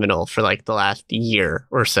a criminal for like the last year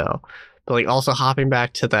or so. But like also hopping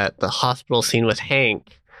back to the hospital scene with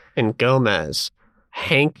Hank and Gomez,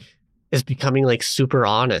 Hank is becoming like super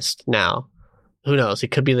honest now. Who knows?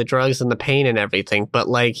 It could be the drugs and the pain and everything, but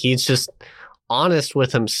like he's just honest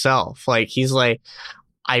with himself. Like he's like,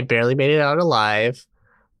 I barely made it out alive.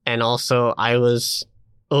 And also I was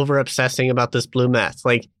over obsessing about this blue meth.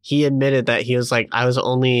 Like he admitted that he was like, I was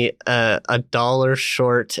only $1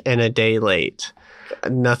 short and a day late.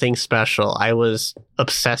 Nothing special. I was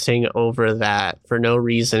obsessing over that for no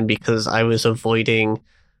reason because I was avoiding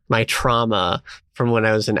my trauma from when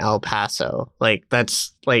I was in El Paso. Like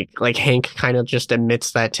that's like Hank kind of just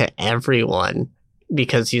admits that to everyone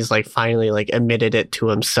because he's like finally like admitted it to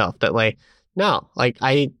himself that like, no, like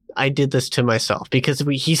I did this to myself because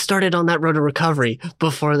he started on that road to recovery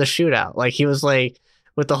before the shootout. Like he was like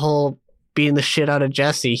with the whole beating the shit out of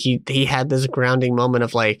Jesse, he had this grounding moment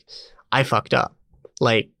of like, I fucked up.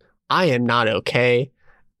 Like I am not okay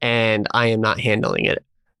and I am not handling it.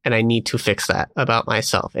 And I need to fix that about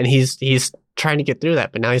myself. And he's trying to get through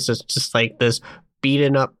that. But now he's just like this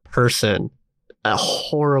beaten up person, a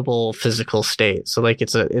horrible physical state. So like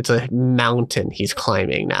it's a mountain he's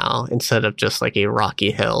climbing now instead of just like a rocky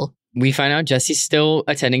hill. We find out Jesse's still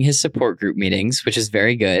attending his support group meetings, which is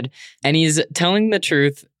very good. And he's telling the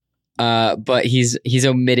truth, but he's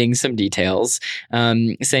omitting some details,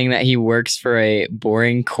 saying that he works for a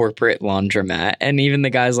boring corporate laundromat. And even the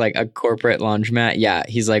guy's like, a corporate laundromat? Yeah,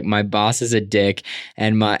 he's like, my boss is a dick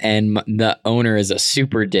and the owner is a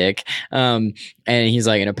super dick. And he's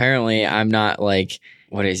like, and apparently I'm not like,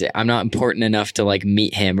 what is it? I'm not important enough to like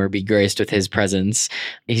meet him or be graced with his presence.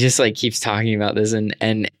 He just like keeps talking about this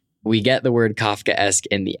and we get the word Kafkaesque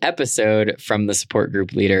in the episode from the support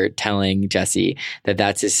group leader telling Jesse that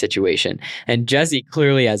that's his situation. And Jesse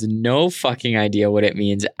clearly has no fucking idea what it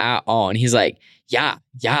means at all. And he's like, yeah,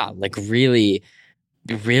 like really,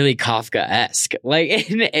 really Kafkaesque. Like,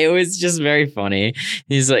 it was just very funny.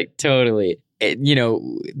 He's like, totally.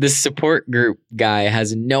 The support group guy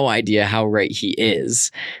has no idea how right he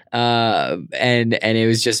is. And it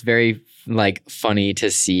was just very like funny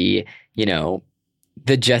to see,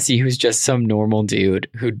 the Jesse who's just some normal dude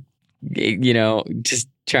who, just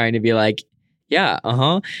trying to be like, yeah,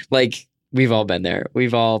 like we've all been there.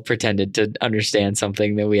 We've all pretended to understand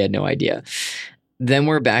something that we had no idea. Then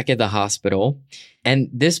we're back at the hospital. And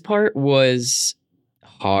this part was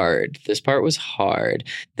hard.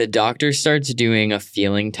 The doctor starts doing a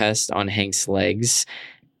feeling test on Hank's legs.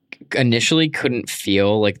 initially couldn't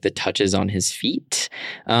feel like the touches on his feet.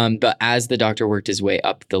 But as the doctor worked his way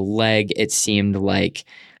up the leg, it seemed like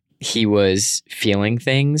he was feeling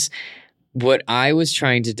things. What I was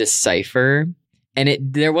trying to decipher, and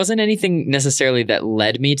there wasn't anything necessarily that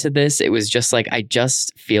led me to this. It was just like, I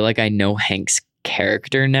just feel like I know Hank's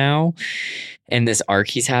character now and this arc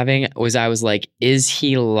he's having. I was like, is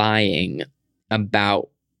he lying about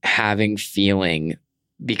having feeling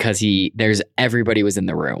because everybody was in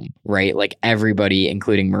the room, right? Like everybody,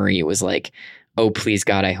 including Marie, was like, oh, please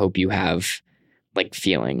God, I hope you have like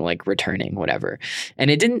feeling, like returning, whatever.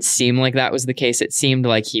 And it didn't seem like that was the case. It seemed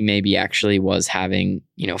like he maybe actually was having,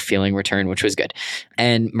 feeling return, which was good.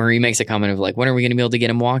 And Marie makes a comment of like, when are we going to be able to get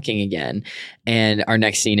him walking again? And our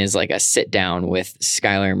next scene is like a sit down with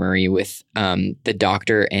Skyler and Marie with the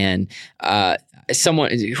doctor and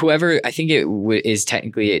someone, whoever, I think is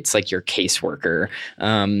technically, it's like your caseworker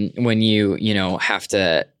when you have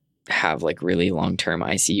to have like really long-term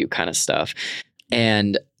ICU kind of stuff.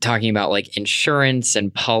 And talking about like insurance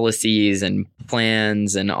and policies and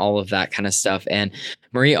plans and all of that kind of stuff. And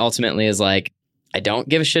Marie ultimately is like, I don't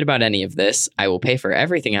give a shit about any of this. I will pay for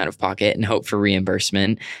everything out of pocket and hope for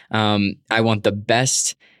reimbursement. I want the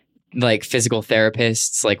best like physical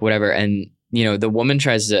therapists, like whatever. And,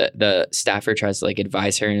 the staffer tries to like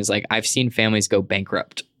advise her and is like, I've seen families go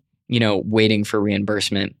bankrupt, waiting for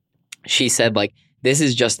reimbursement. She said like, this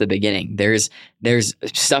is just the beginning. There's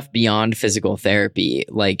stuff beyond physical therapy,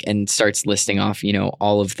 like, and starts listing off,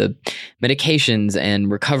 all of the medications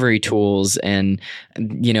and recovery tools and,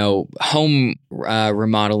 home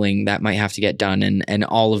remodeling that might have to get done and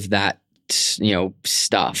all of that,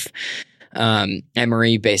 stuff. And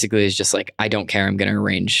Marie basically is just like, I don't care. I'm going to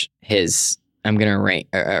arrange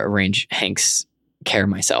Hank's care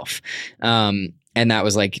myself. And that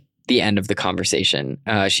was like the end of the conversation.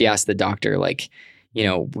 She asked the doctor, like,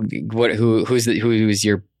 who's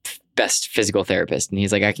your best physical therapist? And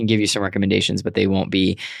he's like, I can give you some recommendations, but they won't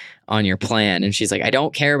be on your plan. And she's like, I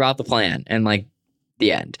don't care about the plan. And like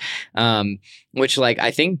the end, which like,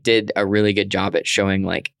 I think did a really good job at showing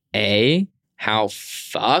like how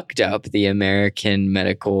fucked up the American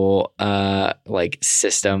medical like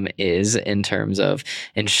system is in terms of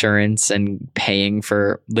insurance and paying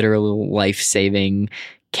for literal life-saving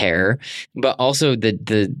care, but also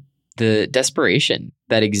the desperation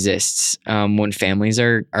that exists when families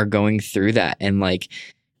are going through that. And like,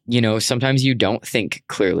 sometimes you don't think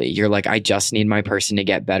clearly. You're like, I just need my person to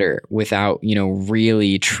get better without,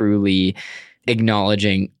 really, truly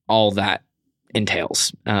acknowledging all that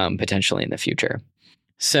entails potentially in the future.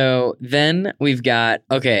 So then we've got,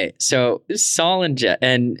 so Saul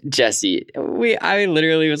and Jesse, I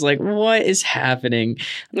literally was like, what is happening?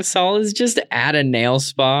 Saul is just at a nail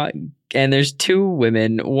spa and there's two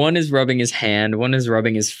women. One is rubbing his hand. One is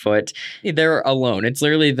rubbing his foot. They're alone. It's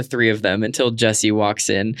literally the three of them until Jesse walks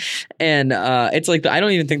in. And it's like, I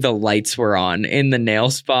don't even think the lights were on in the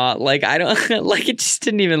nail spa. Like, I don't, like, it just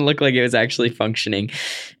didn't even look like it was actually functioning.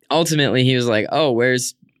 Ultimately, he was like, oh,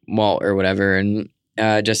 where's Walt or whatever? And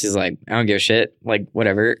Jesse's like, I don't give a shit, like,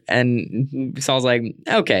 whatever. And Saul's like,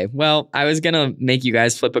 okay, well, I was going to make you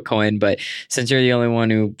guys flip a coin, but since you're the only one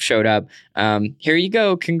who showed up, here you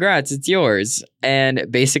go. Congrats. It's yours. And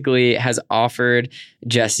basically has offered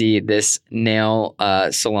Jesse this nail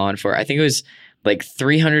salon for, I think it was like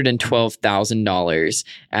 $312,000.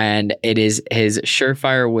 And it is his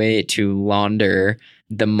surefire way to launder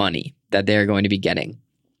the money that they're going to be getting.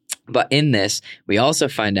 But in this, we also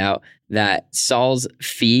find out that Saul's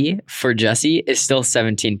fee for Jesse is still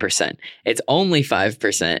 17%. It's only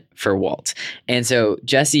 5% for Walt. And so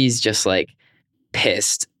Jesse's just like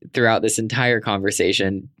pissed throughout this entire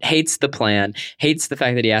conversation, hates the plan, hates the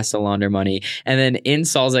fact that he has to launder money. And then in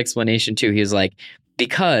Saul's explanation too, he's like,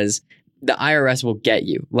 because the IRS will get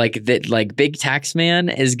you. Like that, like big tax man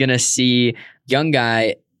is going to see young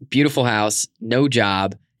guy, beautiful house, no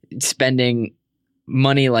job, spending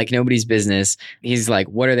money like nobody's business. He's like,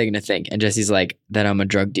 what are they going to think? And Jesse's like, that I'm a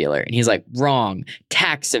drug dealer. And he's like, wrong.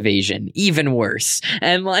 Tax evasion, even worse.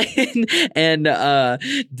 And like, and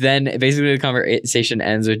then basically the conversation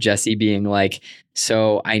ends with Jesse being like,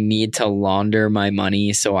 so I need to launder my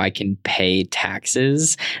money so I can pay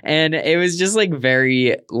taxes. And it was just like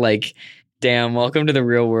very like, damn, welcome to the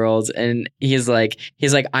real world. And he's like,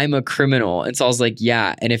 I'm a criminal. And Saul's like,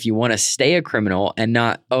 yeah. And if you want to stay a criminal and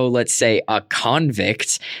not, let's say a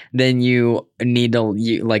convict, then you need to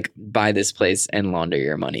like buy this place and launder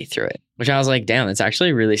your money through it. Which I was like, damn, it's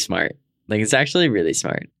actually really smart. Like, it's actually really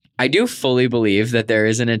smart. I do fully believe that there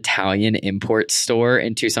is an Italian import store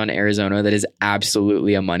in Tucson, Arizona that is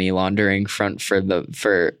absolutely a money laundering front for the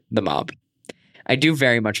mob. I do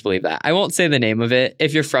very much believe that. I won't say the name of it.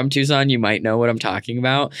 If you're from Tucson, you might know what I'm talking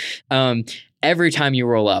about. Every time you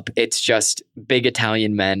roll up, it's just big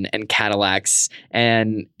Italian men and Cadillacs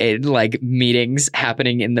and like meetings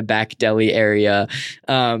happening in the back deli area.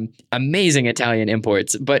 Amazing Italian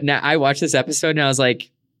imports. But now I watched this episode and I was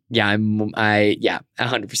like, yeah,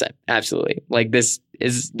 100%. Absolutely. Like this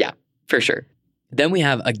is, yeah, for sure. Then we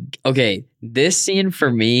have this scene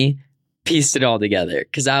for me pieced it all together.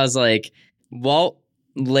 Cause I was like, Walt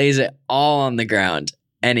lays it all on the ground,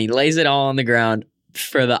 and he lays it all on the ground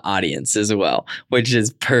for the audience as well, which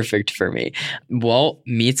is perfect for me. Walt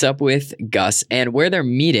meets up with Gus, and where they're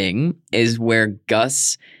meeting is where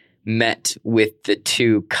Gus met with the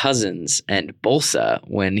two cousins and Bolsa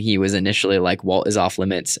when he was initially like, Walt is off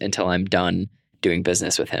limits until I'm done doing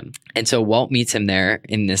business with him. And so Walt meets him there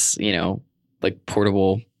in this, like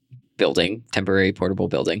portable building, temporary portable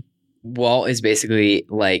building. Walt is basically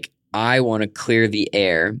like, I want to clear the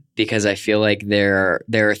air because I feel like there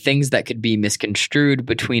are things that could be misconstrued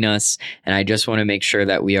between us, and I just want to make sure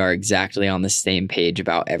that we are exactly on the same page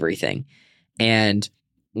about everything. And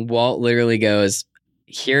Walt literally goes,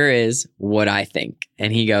 here is what I think.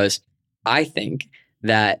 And he goes, I think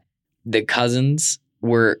that the cousins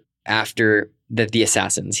were after the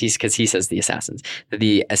assassins. Because he says the assassins. That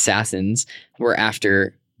the assassins were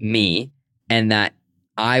after me, and that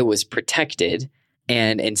I was protected,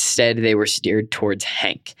 and instead they were steered towards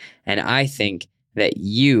Hank. And I think that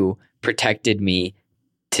you protected me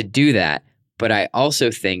to do that. But I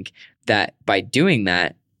also think that by doing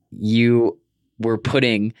that, you were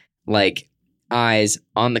putting like eyes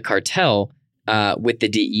on the cartel with the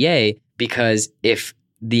DEA, because if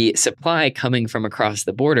the supply coming from across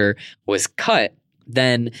the border was cut,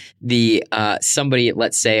 then the somebody,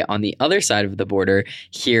 let's say on the other side of the border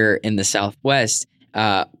here in the Southwest,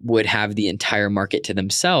 would have the entire market to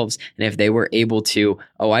themselves. And if they were able to,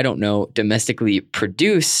 domestically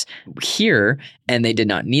produce here, and they did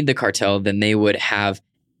not need the cartel, then they would have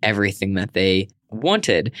everything that they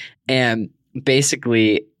wanted. And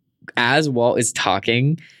basically, as Walt is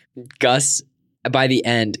talking, Gus, by the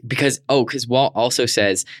end, because Walt also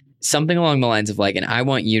says something along the lines of like, and I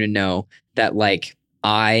want you to know that like,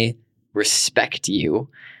 I respect you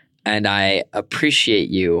and I appreciate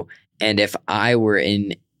you. And if I were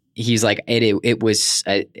he's like, it was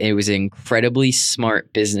an incredibly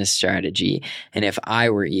smart business strategy. And if I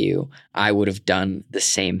were you, I would have done the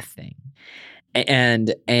same thing.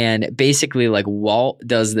 And basically like Walt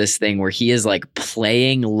does this thing where he is like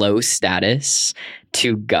playing low status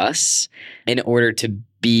to Gus in order to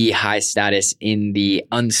be high status in the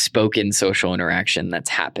unspoken social interaction that's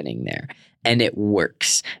happening there. And it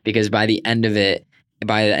works because by the end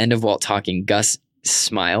of Walt talking, Gus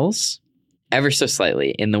smiles ever so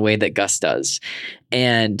slightly in the way that Gus does.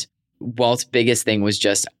 And Walt's biggest thing was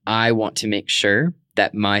just, I want to make sure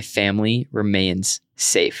that my family remains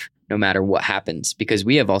safe no matter what happens, because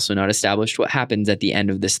we have also not established what happens at the end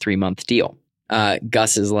of this 3-month deal.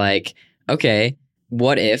 Gus is like, okay,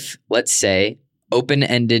 what if, let's say,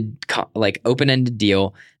 open-ended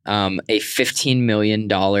deal, a $15 million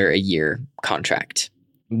a year contract.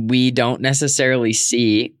 We don't necessarily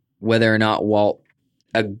see whether or not Walt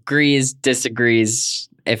agrees, disagrees,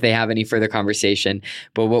 if they have any further conversation.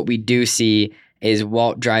 But what we do see is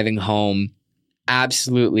Walt driving home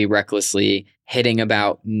absolutely recklessly, hitting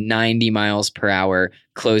about 90 miles per hour,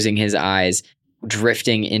 closing his eyes,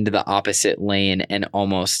 drifting into the opposite lane, and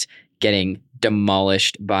almost getting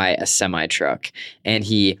demolished by a semi-truck. And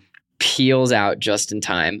he peels out just in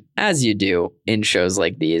time, as you do in shows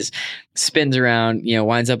like these, spins around,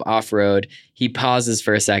 winds up off-road. He pauses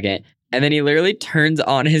for a second, and then he literally turns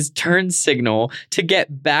on his turn signal to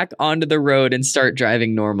get back onto the road and start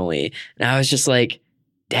driving normally. And I was just like,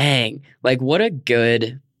 dang, like what a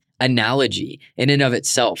good analogy in and of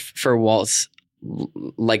itself for Walt's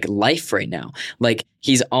like life right now. Like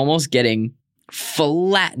he's almost getting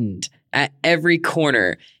flattened at every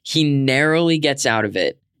corner. He narrowly gets out of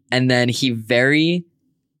it. And then he very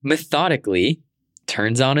methodically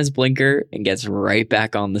turns on his blinker and gets right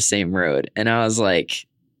back on the same road. And I was like,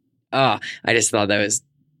 I just thought that was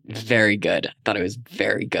very good. I thought it was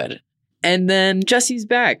very good. And then Jesse's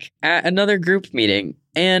back at another group meeting.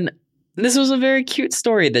 And this was a very cute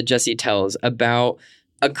story that Jesse tells about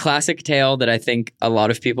a classic tale that I think a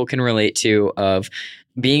lot of people can relate to, of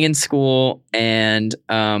being in school and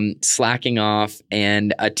slacking off,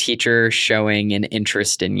 and a teacher showing an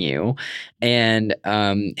interest in you. And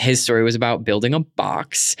his story was about building a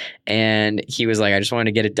box. And he was like, I just wanted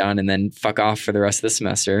to get it done and then fuck off for the rest of the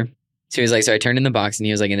semester. So he was like, so I turned in the box, and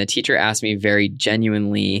he was like, and the teacher asked me very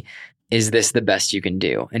genuinely is this the best you can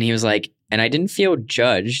do? And he was like, and I didn't feel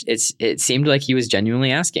judged. It seemed like he was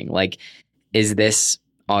genuinely asking, like, is this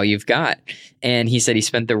all you've got? And he said he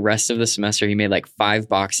spent the rest of the semester, he made like 5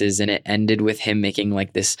 boxes, and it ended with him making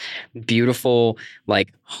like this beautiful,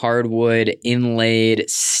 like hardwood inlaid,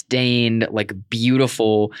 stained, like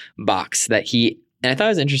beautiful box that and I thought it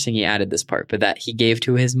was interesting he added this part, but that he gave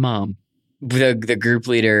to his mom. The group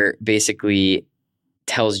leader basically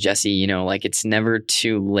tells Jesse, you know, like, it's never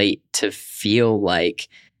too late to feel like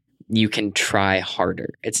you can try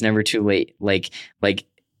harder. It's never too late, like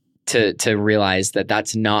to realize that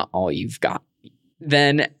that's not all you've got.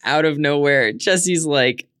 Then out of nowhere, Jesse's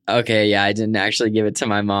like, okay, yeah, I didn't actually give it to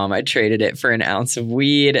my mom. I traded it for an ounce of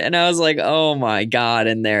weed. And I was like, oh my God.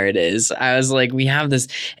 And there it is. I was like, we have this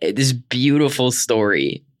beautiful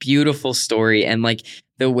story. And like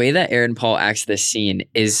the way that Aaron Paul acts this scene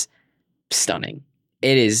is stunning.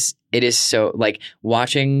 It is so, like,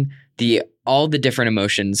 watching all the different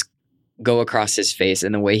emotions go across his face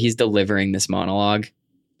and the way he's delivering this monologue.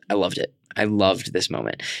 I loved it. I loved this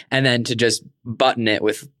moment. And then to just button it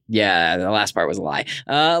with, yeah, the last part was a lie.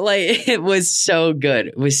 Like, it was so good.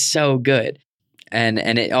 It was so good. And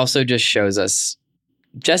it also just shows us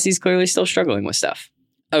Jesse's clearly still struggling with stuff.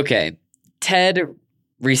 Okay. Ted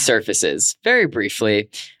resurfaces very briefly.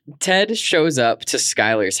 Ted shows up to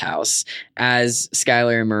Skyler's house as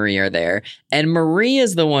Skyler and Marie are there. And Marie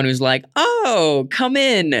is the one who's like, oh, come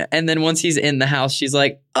in. And then once he's in the house, she's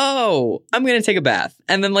like, oh, I'm going to take a bath.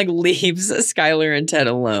 And then like leaves Skyler and Ted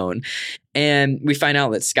alone. And we find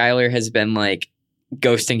out that Skyler has been like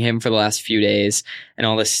ghosting him for the last few days and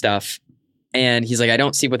all this stuff. And he's like, I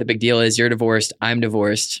don't see what the big deal is. You're divorced. I'm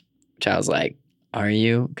divorced. Which I was like, are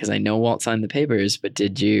you? Because I know Walt signed the papers, but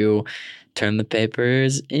did you turn the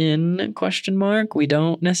papers in? ? We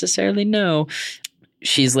don't necessarily know.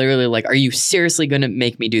 She's literally like, are you seriously going to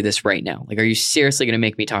make me do this right now? Like, are you seriously going to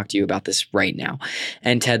make me talk to you about this right now?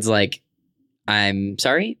 And Ted's like, I'm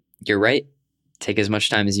sorry. You're right. Take as much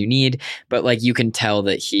time as you need. But like, you can tell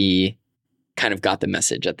that he kind of got the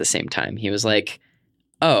message at the same time. He was like,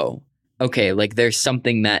 oh, okay. Like, there's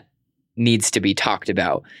something that needs to be talked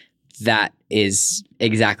about. That is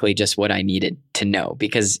exactly just what I needed to know,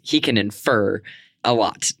 because he can infer a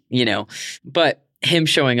lot, you know. But him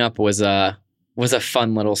showing up was a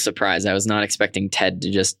fun little surprise. I was not expecting Ted to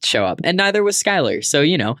just show up, and neither was Skyler. So,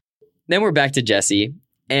 you know, then we're back to Jesse,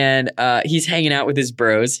 and he's hanging out with his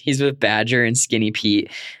bros. He's with Badger and Skinny Pete,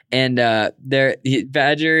 and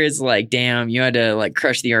Badger is like, damn, you had to like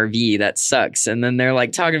crush the RV. That sucks. And then they're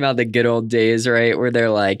like talking about the good old days, right? Where they're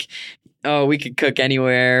like, oh, we could cook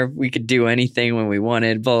anywhere. We could do anything when we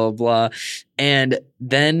wanted, blah, blah, blah. And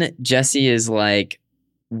then Jesse is like,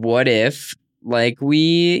 what if, like,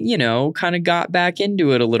 we, you know, kind of got back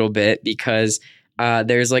into it a little bit, because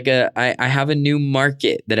there's like I have a new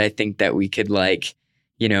market that I think that we could, like,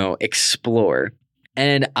 you know, explore.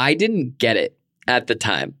 And I didn't get it at the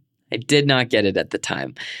time. I did not get it at the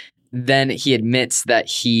time. Then he admits that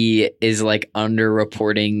he is like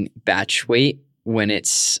underreporting batch weight when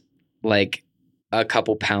it's like a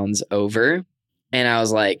couple pounds over. And I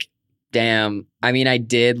was like, damn. I mean, I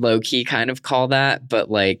did low-key kind of call that, but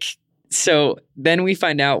like, so then we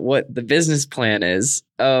find out what the business plan is,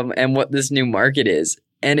 and what this new market is.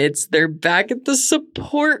 And they're back at the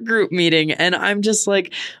support group meeting. And I'm just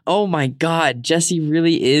like, oh my God, Jesse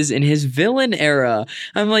really is in his villain era.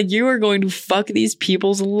 I'm like, you are going to fuck these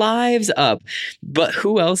people's lives up. But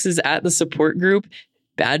who else is at the support group?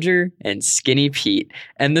 Badger and Skinny Pete.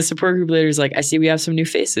 And the support group leader is like, I see we have some new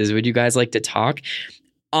faces. Would you guys like to talk?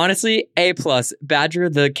 Honestly, A+. Badger,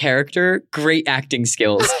 the character, great acting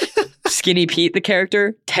skills. Skinny Pete, the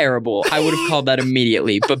character, terrible. I would have called that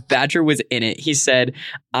immediately. But Badger was in it. He said,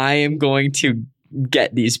 I am going to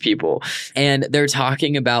get these people. And they're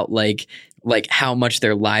talking about like how much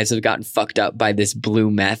their lives have gotten fucked up by this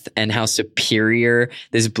blue meth, and how superior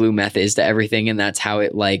this blue meth is to everything. And that's how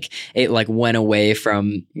it went away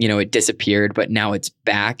from, you know, it disappeared, but now it's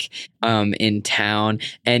back in town.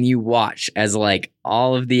 And you watch as like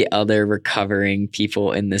all of the other recovering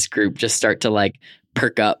people in this group just start to like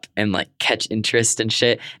perk up and like catch interest and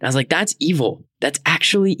shit. And I was like, that's evil. That's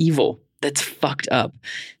actually evil. That's fucked up.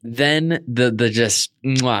 Then the just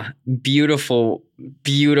beautiful,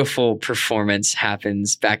 beautiful performance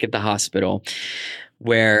happens back at the hospital,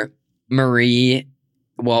 where Marie,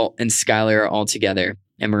 Walt, and Skyler are all together.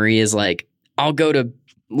 And Marie is like, I'll go to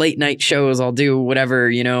late night shows. I'll do whatever,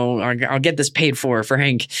 you know, I'll get this paid for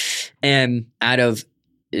Hank. And out of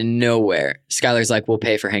nowhere, Skyler's like, we'll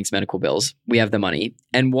pay for Hank's medical bills. We have the money.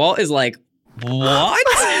 And Walt is like, what?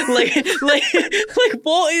 like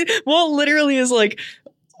Walt literally is like,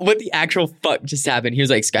 what the actual fuck just happened? He was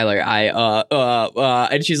like, Skyler,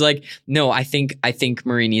 and she's like, no, I think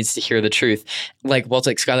Marie needs to hear the truth. Like, Walt's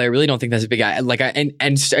like, Skyler, I really don't think that's a big guy. Like, and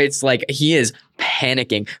it's like, he is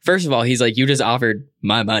panicking. First of all, he's like, you just offered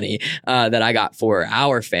my money that I got for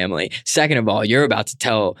our family. Second of all, you're about to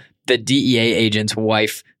tell the DEA agent's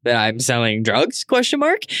wife that I'm selling drugs, ?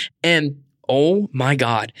 And oh my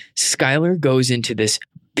God, Skyler goes into this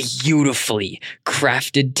beautifully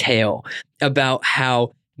crafted tale about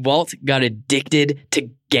how Walt got addicted to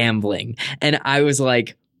gambling. And I was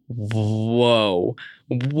like, whoa,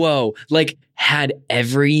 like had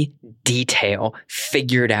every detail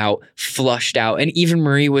figured out, flushed out. And even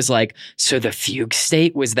Marie was like, so the fugue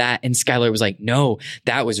state was that? And Skyler was like, no,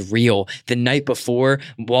 that was real. The night before,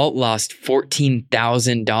 Walt lost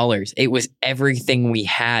 $14,000. It was everything we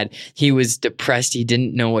had. He was depressed. He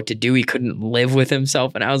didn't know what to do. He couldn't live with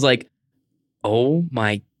himself. And I was like, oh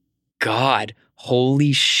my God,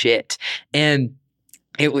 holy shit. And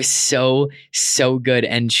it was so good.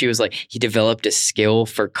 And she was like, he developed a skill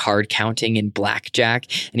for card counting and blackjack.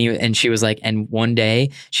 And she was like, and one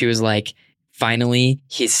day she was like, finally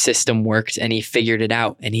his system worked and he figured it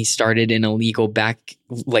out. And he started in illegal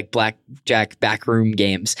blackjack backroom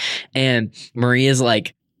games. And Maria's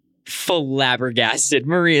like flabbergasted.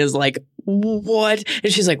 Maria's like, what?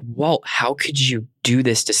 And she's like, Walt, how could you do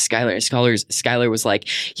this to Skyler? And Skyler was like,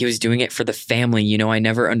 he was doing it for the family. You know, I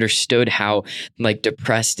never understood how like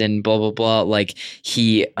depressed and blah, blah, blah. Like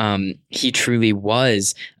he truly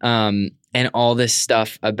was. And all this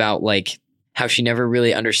stuff about like how she never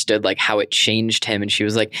really understood like how it changed him. And she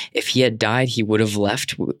was like, if he had died, he would have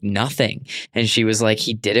left nothing. And she was like,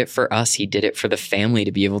 he did it for us. He did it for the family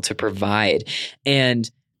to be able to provide. And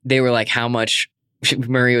they were like, how much?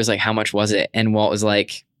 Marie was like, how much was it? And Walt was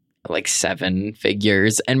like 7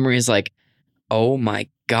 figures. And Marie's like, oh my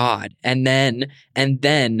God. And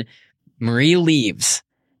then Marie leaves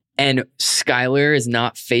and Skyler is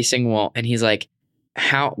not facing Walt. And he's like,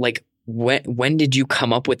 how, like, when did you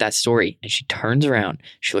come up with that story? And she turns around,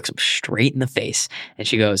 she looks him straight in the face and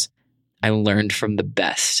she goes, I learned from the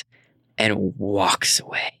best, and walks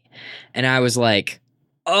away. And I was like,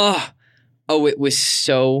 oh, it was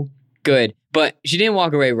so good. But she didn't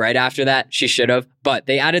walk away right after that. She should have. But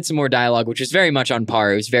they added some more dialogue, which was very much on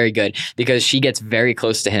par. It was very good because she gets very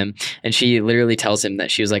close to him. And she literally tells him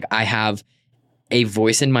that she was like, I have a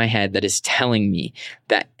voice in my head that is telling me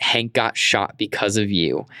that Hank got shot because of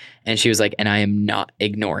you. And she was like, and I am not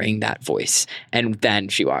ignoring that voice. And then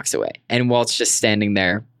she walks away. And Walt's just standing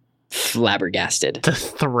there flabbergasted. The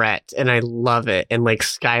threat, and I love it. And like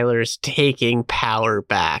Skyler's taking power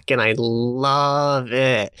back, and I love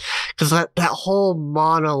it because that whole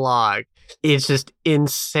monologue is just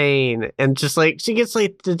insane. And just like she gets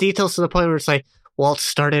like the details to the point where it's like Walt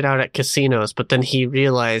started out at casinos, but then he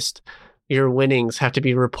realized your winnings have to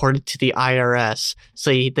be reported to the IRS.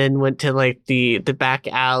 So he then went to like the back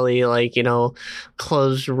alley, like, you know,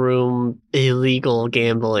 closed room, illegal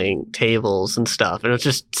gambling tables and stuff. And it's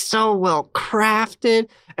just so well crafted.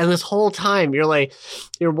 And this whole time you're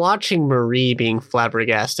watching Marie being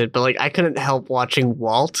flabbergasted, but like I couldn't help watching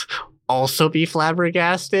Walt also be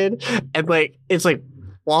flabbergasted. And like, it's like,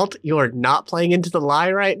 Walt, you are not playing into the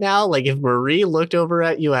lie right now. Like if Marie looked over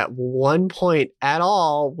at you at one point at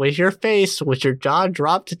all with your face, with your jaw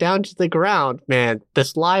dropped down to the ground, man,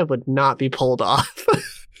 this lie would not be pulled off.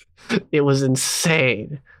 It was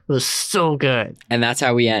insane. It was so good. And that's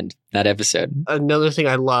how we end that episode. Another thing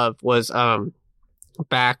I love was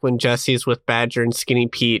back when Jesse's with Badger and Skinny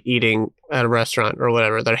Pete eating at a restaurant or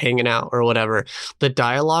whatever, they're hanging out or whatever. The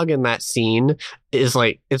dialogue in that scene is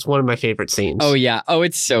like, it's one of my favorite scenes. Oh yeah. Oh,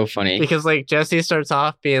 it's so funny. Because like Jesse starts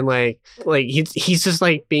off being like he's just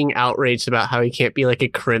like being outraged about how he can't be like a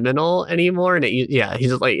criminal anymore. And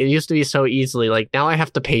he's like, it used to be so easily. Like now I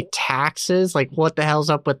have to pay taxes. Like what the hell's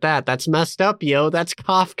up with that? That's messed up, yo. That's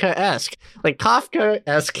Kafkaesque. Like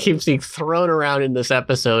Kafkaesque keeps being thrown around in this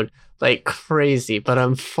episode like crazy, but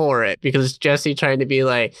I'm for it because Jesse trying to be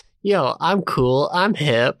like, yo, I'm cool, I'm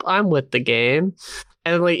hip, I'm with the game.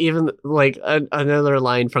 And like even like another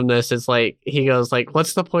line from this is like, he goes like,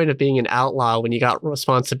 what's the point of being an outlaw when you got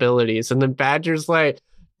responsibilities? And then Badger's like,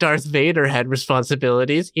 Darth Vader had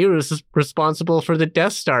responsibilities. He was responsible for the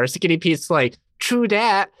Death Star. Skinny Pete's like, true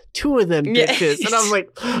dat, 2 of them bitches. And I'm like,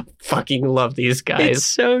 fucking love these guys. It's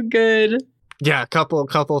so good. Yeah, couple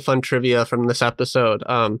fun trivia from this episode.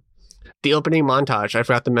 The opening montage, I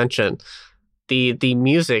forgot to mention. The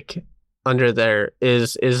music under there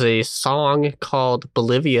is a song called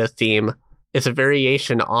Bolivia Theme. It's a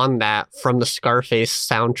variation on that from the Scarface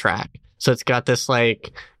soundtrack. So it's got this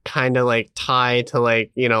like kind of like tie to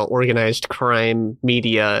like, you know, organized crime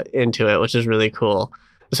media into it, which is really cool.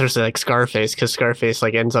 Especially like Scarface, because Scarface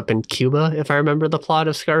like ends up in Cuba, if I remember the plot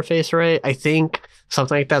of Scarface right. I think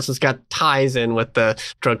something like that. So it's got ties in with the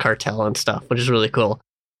drug cartel and stuff, which is really cool.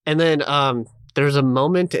 And then there's a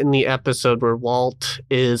moment in the episode where Walt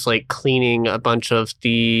is like cleaning a bunch of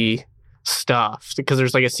the stuff, because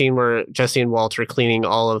there's like a scene where Jesse and Walt are cleaning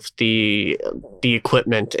all of the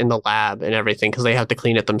equipment in the lab and everything, because they have to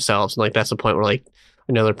clean it themselves. And like that's the point where like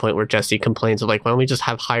another point where Jesse complains of like, why don't we just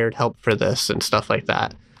have hired help for this and stuff like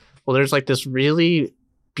that. Well, there's like this really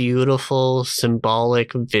beautiful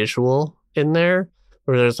symbolic visual in there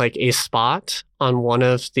where there's like a spot on one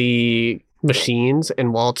of the machines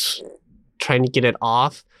and Walt's trying to get it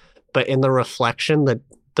off, but in the reflection the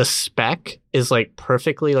speck is like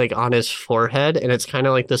perfectly like on his forehead, and it's kind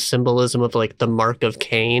of like the symbolism of like the mark of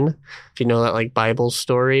Cain, if you know that like Bible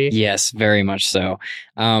story. Yes, very much so.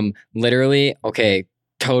 Literally, okay,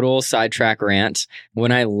 total sidetrack rant.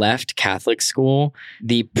 When I left Catholic school,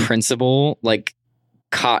 the principal like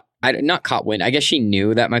not caught wind. I guess she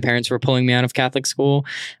knew that my parents were pulling me out of Catholic school.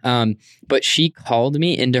 But she called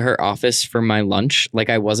me into her office for my lunch. Like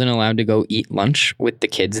I wasn't allowed to go eat lunch with the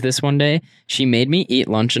kids this one day. She made me eat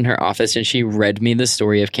lunch in her office, and she read me the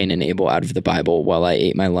story of Cain and Abel out of the Bible while I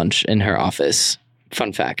ate my lunch in her office.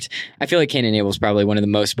 Fun fact. I feel like Cain and Abel is probably one of the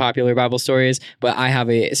most popular Bible stories, but I have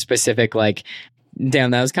a specific like,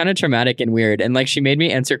 damn, that was kind of traumatic and weird. And like she made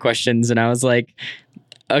me answer questions, and I was like,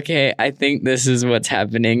 okay, I think this is what's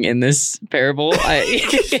happening in this parable.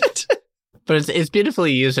 But it's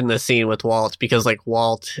beautifully used in the scene with Walt, because like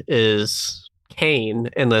Walt is Cain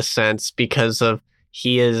in this sense, because of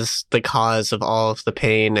he is the cause of all of the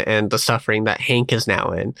pain and the suffering that Hank is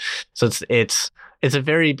now in. So it's a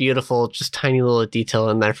very beautiful, just tiny little detail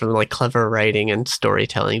in there from like clever writing and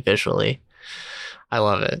storytelling visually. I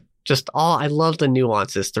love it. I love the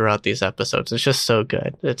nuances throughout these episodes. It's just so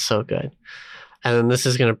good. It's so good. And then this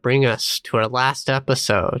is going to bring us to our last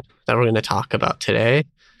episode that we're going to talk about today,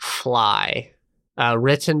 Fly.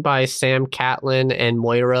 Written by Sam Catlin and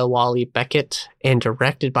Moira Wally-Beckett, and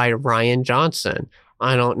directed by Ryan Johnson.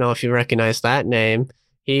 I don't know if you recognize that name.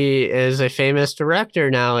 He is a famous director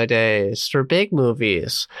nowadays for big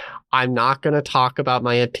movies. I'm not going to talk about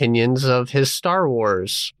my opinions of his Star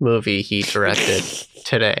Wars movie he directed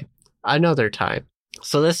today. Another time.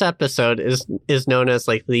 So this episode is known as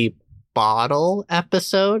like the bottle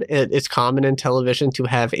episode. It's common in television to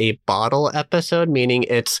have a bottle episode, meaning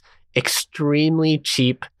it's extremely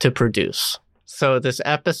cheap to produce. So this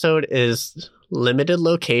episode is limited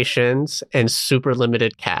locations and super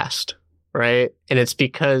limited cast, right? And it's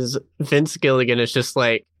because Vince Gilligan is just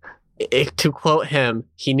like, to quote him,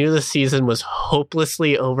 he knew the season was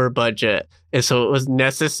hopelessly over budget. And so it was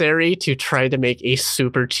necessary to try to make a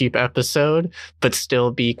super cheap episode, but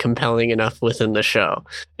still be compelling enough within the show.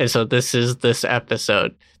 And so this is this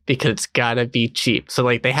episode, because it's gotta be cheap. So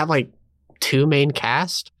like they have like 2 main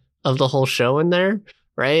cast of the whole show in there,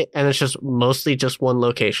 right? And it's just mostly just one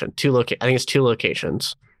location. I think it's 2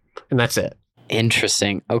 locations, and that's it.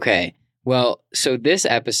 Interesting. Okay. Well, so this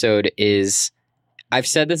episode is, I've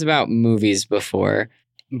said this about movies before,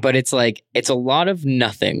 but it's like, it's a lot of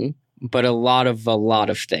nothing, but a lot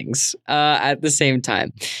of things at the same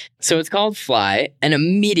time. So it's called Fly, and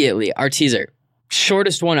immediately our teaser,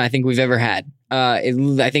 shortest one I think we've ever had, I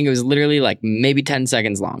think it was literally like maybe 10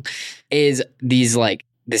 seconds long, is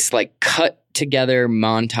this cut together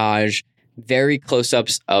montage, very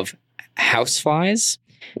close-ups of houseflies,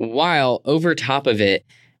 while over top of it,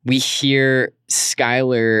 we hear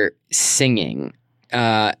Skyler singing.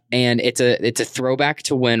 And it's a throwback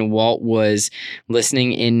to when Walt was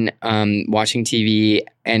listening in, watching TV,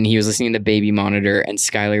 and he was listening to the baby monitor, and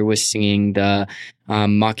Skyler was singing the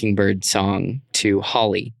Mockingbird song to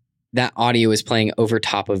Holly. That audio is playing over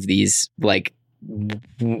top of these like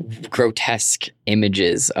grotesque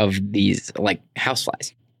images of these like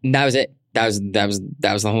houseflies. And that was it.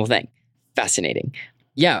 That was the whole thing. Fascinating.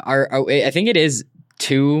 Yeah, I think it is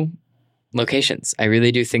 2 locations. I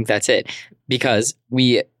really do think that's it, because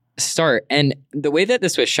we start, and the way that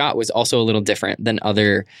this was shot was also a little different than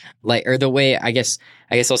other, like, or the way I guess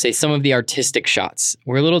I'll say some of the artistic shots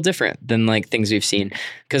were a little different than like things we've seen,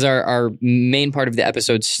 because our main part of the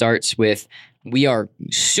episode starts with, we are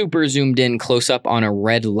super zoomed in close up on a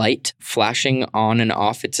red light flashing on and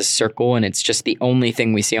off. It's a circle, and it's just the only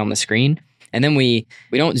thing we see on the screen. And then we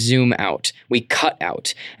don't zoom out, we cut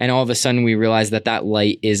out. And all of a sudden we realize that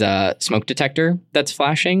light is a smoke detector that's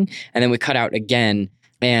flashing. And then we cut out again,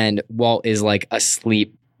 and Walt is like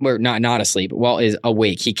asleep or not asleep. Walt is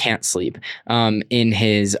awake. He can't sleep in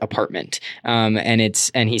his apartment.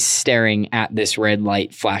 And he's staring at this red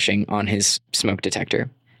light flashing on his smoke detector.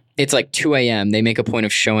 It's like 2 a.m. They make a point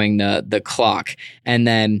of showing the clock, and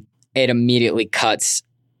then it immediately cuts,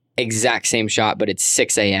 exact same shot, but it's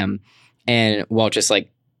 6 a.m. And Walt just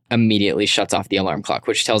like immediately shuts off the alarm clock,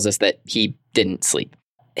 which tells us that he didn't sleep.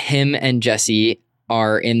 Him and Jesse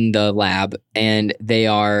are in the lab, and they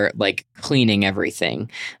are like cleaning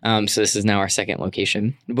everything. So this is now our second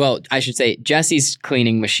location. Well, I should say Jesse's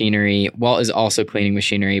cleaning machinery. Walt is also cleaning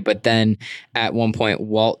machinery. But then at one point,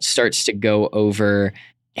 Walt starts to go over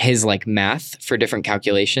his like math for different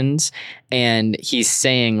calculations. And he's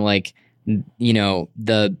saying like, you know,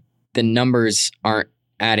 the numbers aren't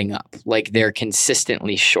adding up. Like they're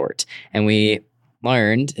consistently short. And we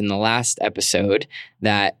learned in the last episode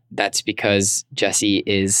that that's because Jesse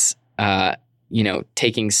is,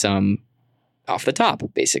 taking some off the top,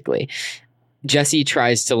 basically. Jesse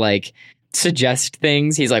tries to like suggest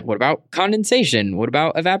things. He's like, what about condensation? What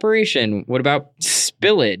about evaporation? What about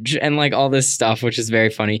spillage? And like all this stuff, which is very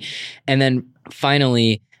funny. And then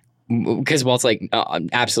finally, because Walt's like,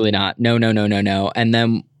 absolutely not. No. And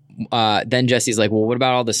then Jesse's like, well, what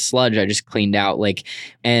about all the sludge I just cleaned out? Like,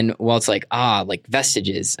 and Walt's like, like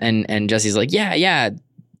vestiges. And Jesse's like, yeah,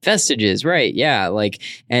 vestiges. Right. Yeah. Like,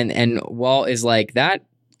 and Walt is like, that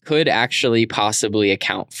could actually possibly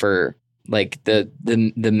account for like the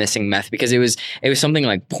missing meth, because it was something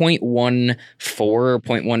like 0.14 or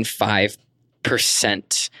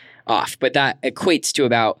 0.15% off. But that equates to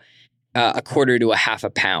about a quarter to a half a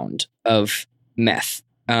pound of meth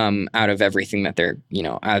out of everything that they're,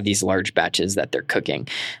 out of these large batches that they're cooking.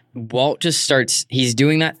 Walt just he's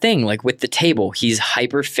doing that thing like with the table. He's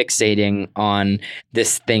hyper fixating on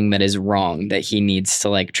this thing that is wrong that he needs to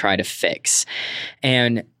like try to fix.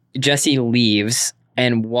 And Jesse leaves,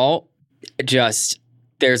 and Walt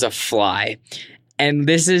there's a fly. And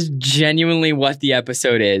this is genuinely what the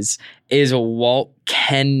episode is Walt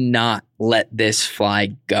cannot let this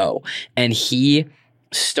fly go. And he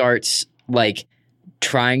starts like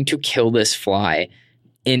trying to kill this fly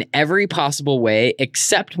in every possible way,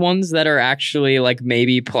 except ones that are actually like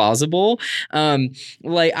maybe plausible.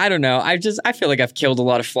 Like, I don't know. I feel like I've killed a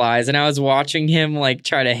lot of flies, and I was watching him like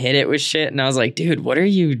try to hit it with shit. And I was like, dude, what are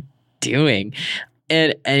you doing?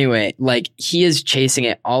 And anyway, like he is chasing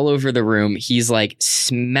it all over the room. He's like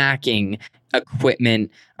smacking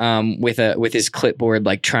equipment with his clipboard,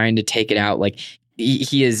 like trying to take it out. Like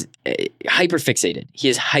he is hyper fixated. He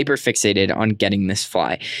is hyper fixated on getting this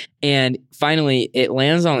fly. And finally it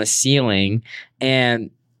lands on the ceiling,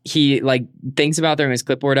 and he like thinks about throwing his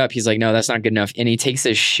clipboard up. He's like, no, that's not good enough. And he takes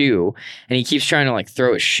his shoe and he keeps trying to like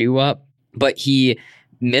throw his shoe up, but he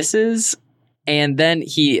misses. And then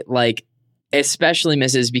he like especially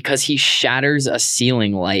misses because he shatters a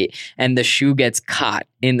ceiling light, and the shoe gets caught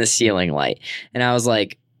in the ceiling light. And I was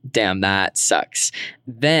like, damn, that sucks.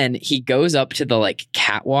 Then he goes up to the like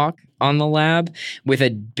catwalk on the lab with a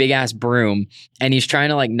big ass broom, and he's trying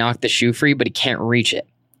to like knock the shoe free, but he can't reach it.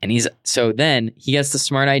 And so then he gets the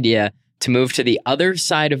smart idea to move to the other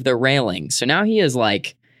side of the railing. So now he is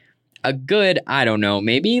like a good, I don't know,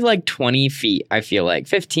 maybe like 20 feet, I feel like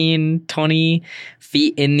 15, 20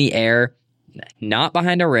 feet in the air, not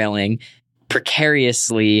behind a railing,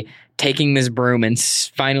 precariously taking this broom and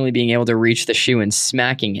finally being able to reach the shoe and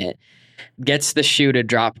smacking it, gets the shoe to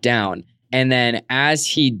drop down. And then as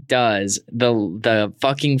he does, the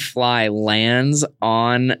fucking fly lands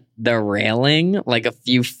on the railing like a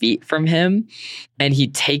few feet from him, and he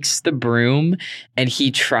takes the broom and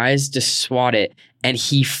he tries to swat it, and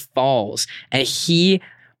he falls, and he,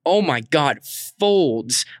 oh my God,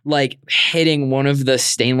 folds, like hitting one of the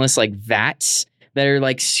stainless like vats that are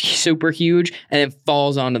like super huge, and then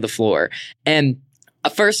falls onto the floor. And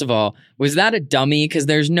first of all, was that a dummy? Because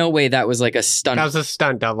there's no way that was like a stunt. That was a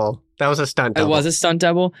stunt double. It was a stunt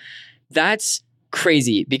double. That's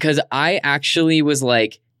crazy, because I actually was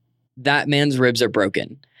like, that man's ribs are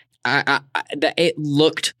broken. It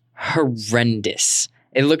looked horrendous.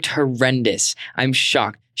 I'm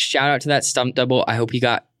shocked. Shout out to that stunt double. I hope he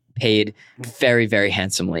got paid very, very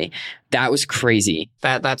handsomely. That was crazy.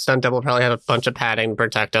 That stunt double probably had a bunch of padding to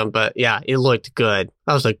protect him, but yeah, it looked good.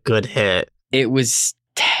 That was a good hit. It was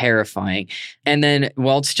terrifying. And then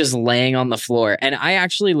Walt's just laying on the floor. And I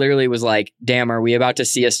actually literally was like, damn, are we about to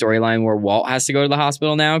see a storyline where Walt has to go to the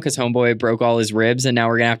hospital now because homeboy broke all his ribs, and now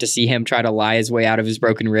we're going to have to see him try to lie his way out of his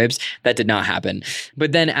broken ribs? That did not happen.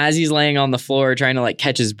 But then as he's laying on the floor trying to like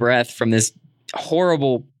catch his breath from this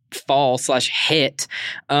horrible fall/hit,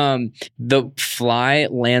 the fly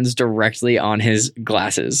lands directly on his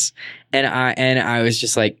glasses. And I was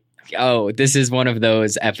just like, oh, this is one of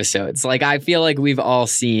those episodes. Like, I feel like we've all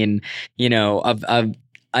seen, of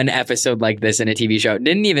an episode like this in a TV show. It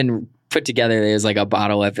didn't even put together as like a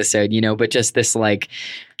bottle episode, but just this like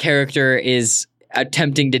character is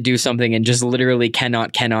attempting to do something and just literally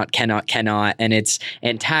cannot, and it's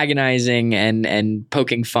antagonizing and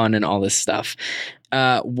poking fun and all this stuff.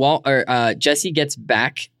 Jesse gets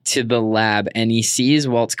back to the lab and he sees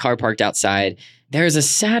Walt's car parked outside. There's a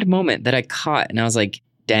sad moment that I caught and I was like,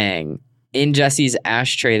 dang. In Jesse's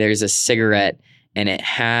ashtray, there's a cigarette and it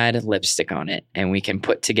had lipstick on it. And we can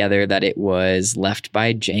put together that it was left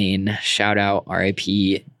by Jane. Shout out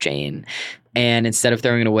R.I.P. Jane. And instead of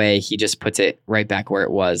throwing it away, he just puts it right back where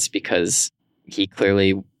it was because he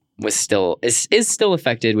clearly is still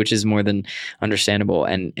affected, which is more than understandable,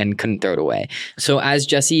 and couldn't throw it away. So as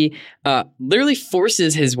Jesse literally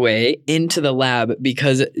forces his way into the lab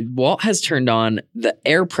because Walt has turned on the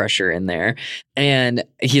air pressure in there, and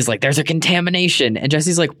he's like, there's a contamination. And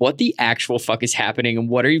Jesse's like, what the actual fuck is happening? And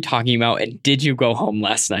what are you talking about? And did you go home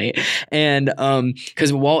last night? And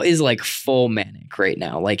because Walt is like full manic right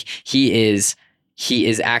now. Like he is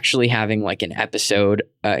actually having like an episode.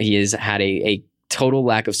 He has had a total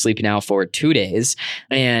lack of sleep now for 2 days,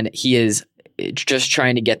 and he is just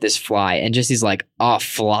trying to get this fly. And Jesse's like, a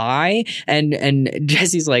fly? And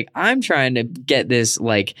Jesse's like, I'm trying to get this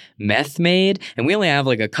like meth made, and we only have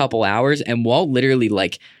like a couple hours. And Walt literally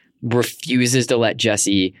like refuses to let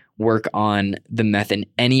Jesse work on the meth in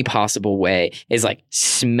any possible way, is like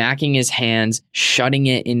smacking his hands, shutting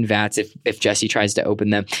it in vats if Jesse tries to open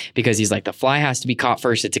them, because he's like, the fly has to be caught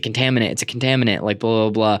first. It's a contaminant, like blah,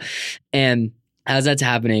 blah, blah. And as that's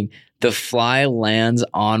happening, the fly lands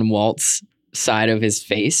on Walt's side of his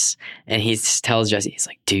face, and he tells Jesse, he's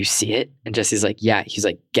like, do you see it? And Jesse's like, yeah. He's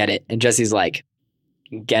like, get it. And Jesse's like,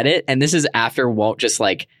 get it? And this is after Walt just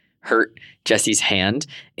like hurt Jesse's hand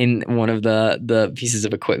in one of the pieces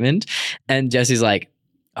of equipment. And Jesse's like,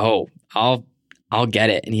 oh, I'll get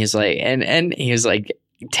it. And he's like, and he was like,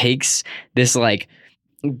 takes this like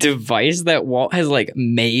device that Walt has like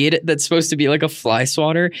made that's supposed to be like a fly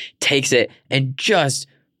swatter, takes it and just,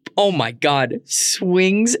 oh my God,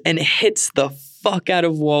 swings and hits the fuck out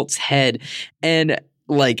of Walt's head. And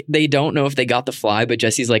like, they don't know if they got the fly, but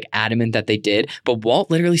Jesse's like adamant that they did. But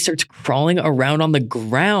Walt literally starts crawling around on the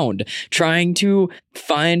ground trying to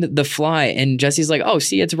find the fly. And Jesse's like, oh,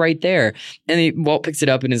 see, it's right there. And Walt picks it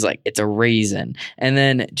up and is like, it's a raisin. And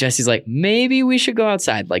then Jesse's like, maybe we should go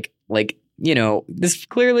outside. Like, this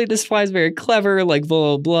fly is very clever, like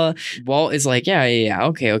blah, blah, blah. Walt is like, yeah,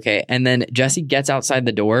 okay. And then Jesse gets outside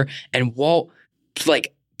the door and Walt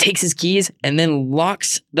like takes his keys and then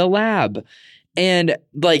locks the lab. And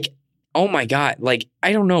like, oh my God, like,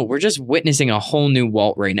 I don't know. We're just witnessing a whole new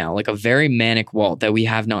Walt right now, like a very manic Walt that we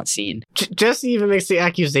have not seen. Jesse even makes the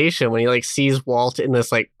accusation when he like sees Walt in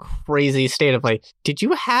this like crazy state of like, did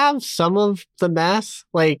you have some of the meth?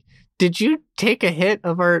 Like, did you take a hit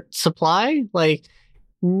of our supply? Like,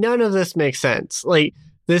 none of this makes sense. Like,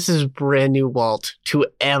 this is brand new Walt to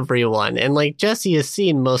everyone. And like, Jesse has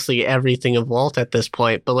seen mostly everything of Walt at this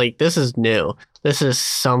point, but like, this is new. This is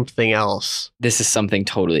something else. This is something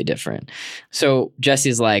totally different. So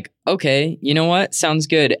Jesse's like, okay, you know what? Sounds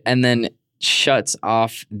good. And then shuts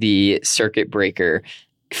off the circuit breaker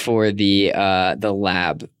for the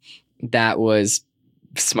lab. That was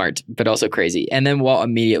smart, but also crazy. And then Walt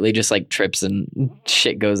immediately just like trips and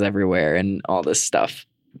shit goes everywhere and all this stuff.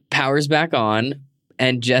 Power's back on,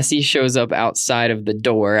 and Jesse shows up outside of the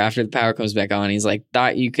door after the power comes back on. He's like,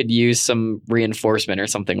 thought you could use some reinforcement or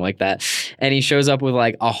something like that. And he shows up with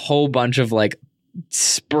like a whole bunch of like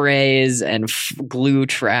sprays and glue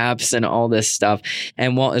traps and all this stuff.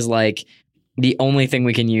 And Walt is like, the only thing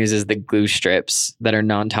we can use is the glue strips that are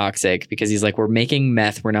non-toxic, because he's like, we're making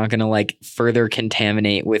meth. We're not going to like further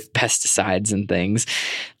contaminate with pesticides and things.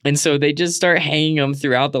 And so they just start hanging them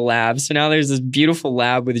throughout the lab. So now there's this beautiful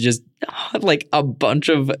lab with just like a bunch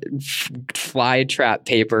of fly trap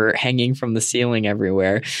paper hanging from the ceiling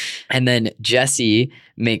everywhere. And then Jesse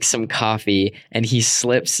makes some coffee and he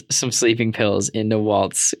slips some sleeping pills into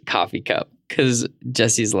Walt's coffee cup, because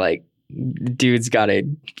Jesse's like, dude's gotta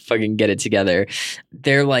fucking get it together.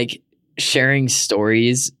 They're like sharing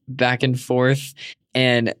stories back and forth,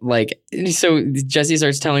 and like, so Jesse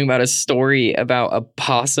starts telling about a story about a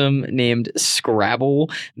possum named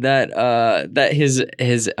Scrabble that his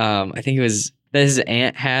I think it was that his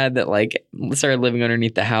aunt had, that like started living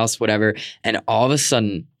underneath the house, whatever. And all of a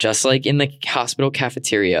sudden, just like in the hospital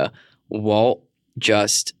cafeteria, Walt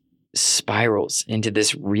just spirals into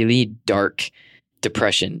this really dark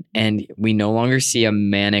depression. And we no longer see a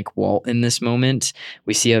manic Walt in this moment.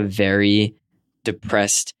 We see a very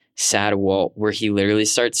depressed, sad Walt, where he literally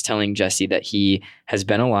starts telling Jesse that he has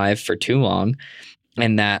been alive for too long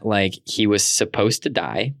and that like he was supposed to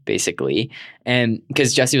die, basically. And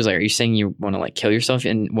because Jesse was like, are you saying you want to like kill yourself?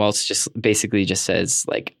 And Walt's just basically just says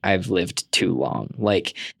like, I've lived too long.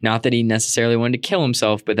 Like, not that he necessarily wanted to kill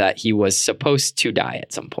himself, but that he was supposed to die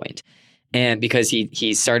at some point. And because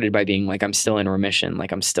he started by being like, I'm still in remission,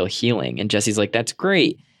 like I'm still healing. And Jesse's like, that's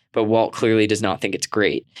great. But Walt clearly does not think it's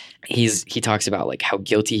great. He talks about like how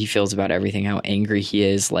guilty he feels about everything, how angry he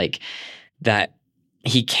is, like that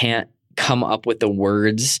he can't come up with the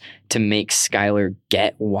words to make Skyler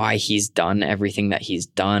get why he's done everything that he's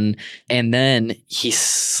done. And then he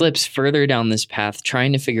slips further down this path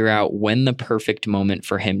trying to figure out when the perfect moment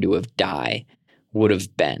for him to have died would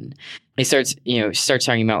have been. He starts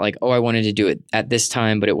talking about like, oh, I wanted to do it at this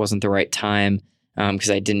time, but it wasn't the right time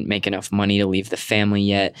because I didn't make enough money to leave the family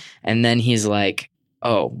yet. And then he's like,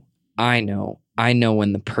 oh, I know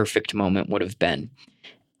when the perfect moment would have been.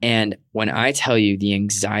 And when I tell you the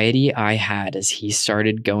anxiety I had as he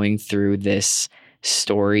started going through this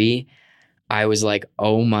story, I was like,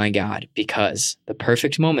 oh my God, because the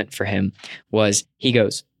perfect moment for him was, he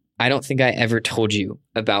goes, I don't think I ever told you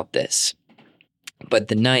about this, but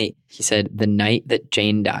the night that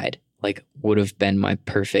Jane died, like would have been my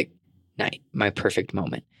perfect night, my perfect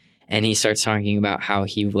moment. And he starts talking about how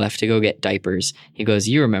he left to go get diapers. He goes,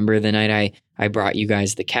 you remember the night I brought you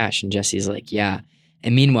guys the cash? And Jesse's like, yeah.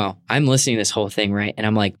 And meanwhile, I'm listening to this whole thing, right? And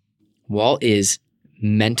I'm like, Walt is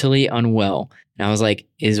mentally unwell. And I was like,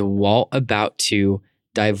 is Walt about to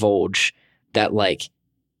divulge that like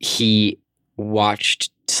he watched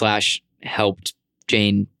 / helped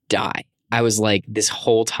Jane die? I was like, this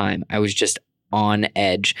whole time, I was just on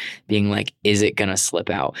edge being like, is it going to slip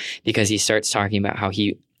out? Because he starts talking about how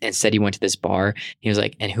he instead he went to this bar. He was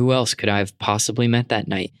like, and who else could I have possibly met that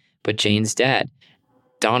night but Jane's dad,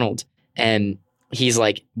 Donald? And he's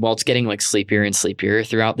like, Walt's getting like sleepier and sleepier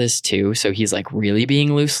throughout this too. So he's like really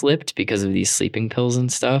being loose-lipped because of these sleeping pills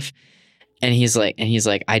and stuff. And he's like,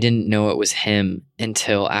 I didn't know it was him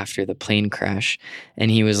until after the plane crash. And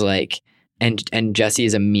he was like, and Jesse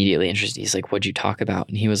is immediately interested. He's like, what'd you talk about?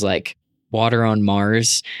 And he was like, water on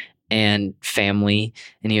Mars and family.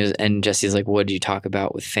 And Jesse's like, what'd you talk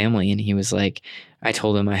about with family? And he was like, I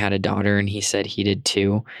told him I had a daughter, and he said he did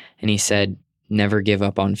too. And he said, never give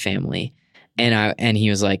up on family. And he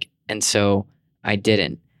was like, and so I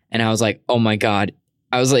didn't. And I was like, oh my God.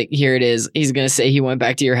 I was like, here it is. He's going to say he went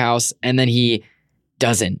back to your house. And then he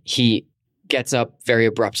doesn't. He gets up very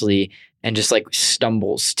abruptly and just like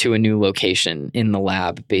stumbles to a new location in the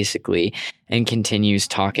lab, basically, and continues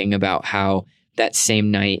talking about how that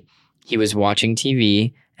same night he was watching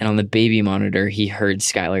TV, and on the baby monitor, he heard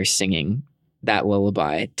Skyler singing that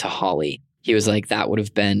lullaby to Holly. He was like, that would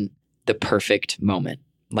have been the perfect moment,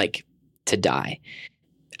 like to die.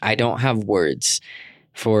 I don't have words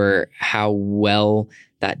for how well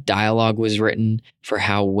that dialogue was written, for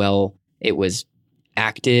how well it was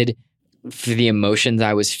acted, for the emotions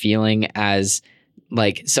I was feeling as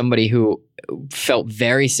like somebody who felt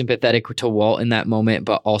very sympathetic to Walt in that moment,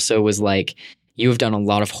 but also was like, you have done a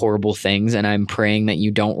lot of horrible things, and I'm praying that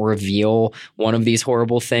you don't reveal one of these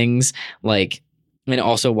horrible things. Like, and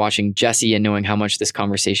also watching Jesse and knowing how much this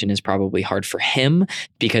conversation is probably hard for him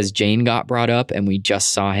because Jane got brought up, and we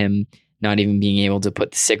just saw him not even being able to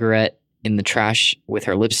put the cigarette in the trash with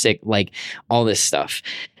her lipstick, like all this stuff.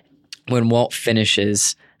 When Walt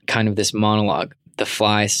finishes kind of this monologue, the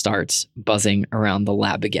fly starts buzzing around the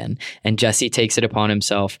lab again, and Jesse takes it upon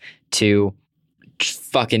himself to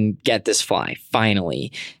fucking get this fly.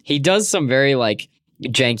 Finally, he does some very like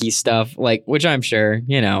janky stuff, like, which I'm sure,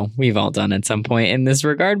 you know, we've all done at some point in this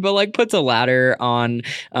regard, but like puts a ladder on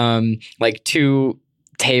like two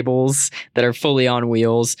tables that are fully on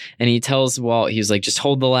wheels, and he tells Walt, he's like, just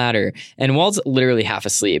hold the ladder. And Walt's literally half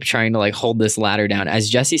asleep trying to like hold this ladder down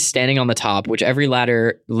as Jesse's standing on the top, which every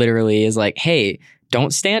ladder literally is like, hey,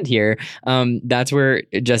 don't stand here. That's where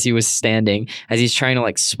Jesse was standing as he's trying to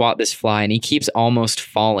like swat this fly, and he keeps almost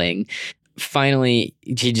falling. Finally,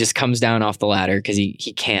 he just comes down off the ladder because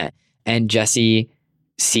he can't. And Jesse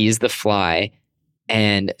sees the fly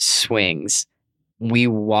and swings. We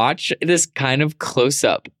watch this kind of close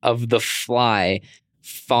up of the fly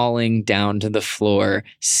falling down to the floor,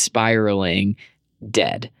 spiraling,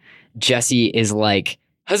 dead. Jesse is like,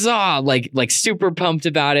 huzzah, like super pumped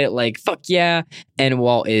about it, like, fuck yeah. And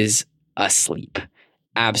Walt is asleep,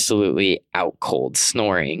 absolutely out cold,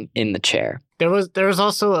 snoring in the chair. There was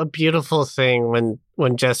also a beautiful thing when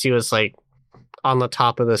when Jesse was like on the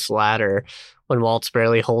top of this ladder, when Walt's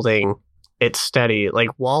barely holding it steady, like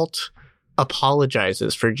Walt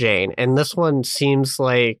apologizes for Jane. And this one seems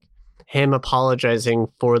like him apologizing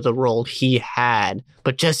for the role he had,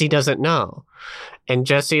 but Jesse doesn't know. And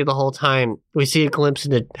Jesse, the whole time, we see a glimpse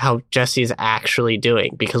into how Jesse's actually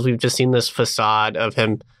doing, because we've just seen this facade of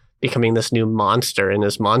him becoming this new monster in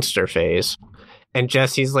his monster phase. And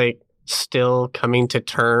Jesse's like still coming to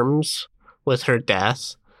terms with her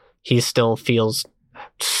death. He still feels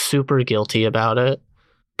super guilty about it,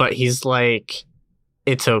 but he's like,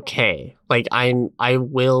 it's okay. Like, I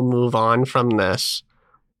will move on from this,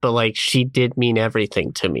 but like, she did mean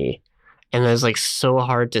everything to me. And it's like so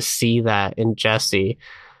hard to see that in Jesse.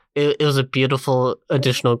 It was a beautiful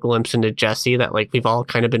additional glimpse into Jesse that like we've all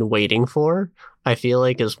kind of been waiting for, I feel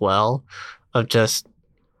like, as well, of just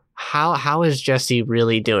how is Jesse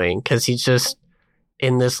really doing? Because he's just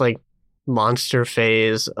in this like monster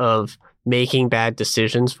phase of making bad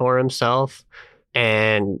decisions for himself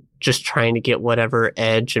and just trying to get whatever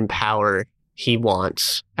edge and power he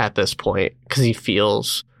wants at this point, because he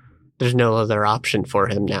feels there's no other option for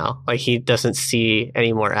him now. Like, he doesn't see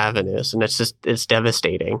any more avenues, and it's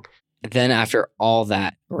devastating. Then after all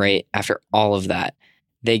that, right? After all of that,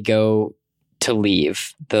 they go to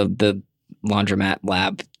leave the laundromat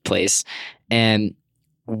lab place, and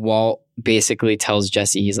Walt basically tells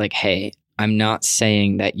Jesse, he's like, hey, I'm not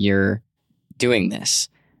saying that you're doing this,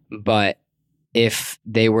 but if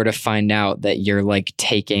they were to find out that you're like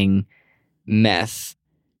taking meth,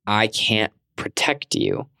 I can't protect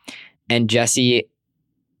you. And Jesse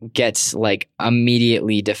gets like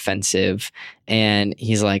immediately defensive, and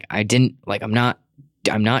he's like, I'm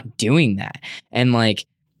not doing that. And like,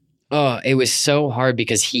 oh, it was so hard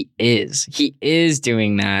because he is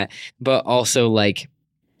doing that. But also like,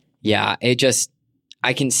 yeah,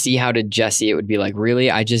 I can see how to Jesse it would be like,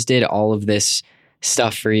 really? I just did all of this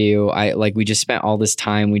stuff for you. We just spent all this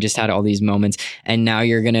time. We just had all these moments, and now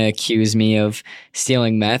you're going to accuse me of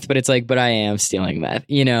stealing meth. But it's like, but I am stealing meth,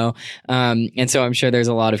 you know? And so I'm sure there's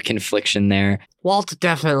a lot of confliction there. Walt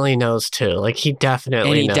definitely knows too. Like, he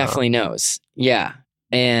definitely knows. Yeah.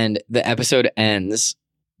 And the episode ends.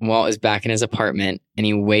 Walt is back in his apartment, and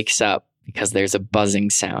he wakes up because there's a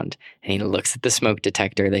buzzing sound, and he looks at the smoke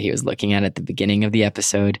detector that he was looking at the beginning of the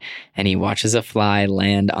episode, and he watches a fly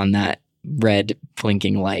land on that red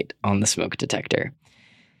blinking light on the smoke detector.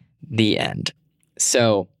 The end.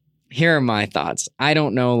 So here are my thoughts. I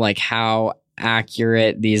don't know like how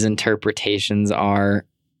accurate these interpretations are,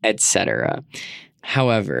 etc.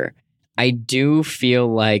 However, I do feel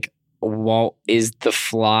like Walt is the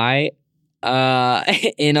fly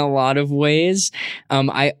in a lot of ways.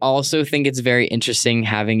 I also think it's very interesting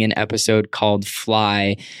having an episode called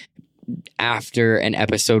Fly after an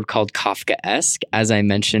episode called Kafkaesque. As I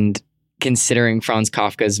mentioned, considering Franz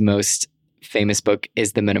Kafka's most famous book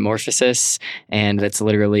is The Metamorphosis, and that's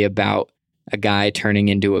literally about a guy turning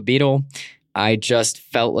into a beetle. I just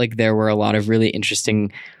felt like there were a lot of really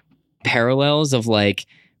interesting parallels of like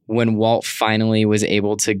when Walt finally was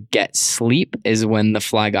able to get sleep is when the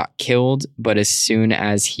fly got killed, but as soon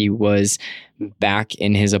as he was back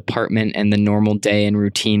in his apartment and the normal day and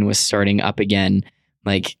routine was starting up again,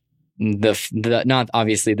 like the not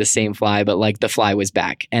obviously the same fly, but like the fly was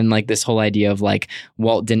back. And like this whole idea of like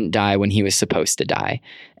Walt didn't die when he was supposed to die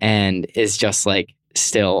and is just like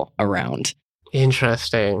still around.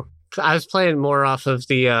 Interesting. I was playing more off of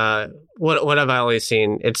the what have I always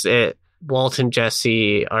seen? Walt and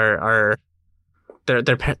Jesse are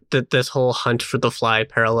this whole hunt for the fly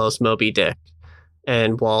parallels Moby Dick,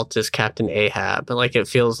 and Walt is Captain Ahab. And like it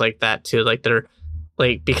feels like that too. Like they're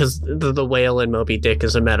like, because the whale in Moby Dick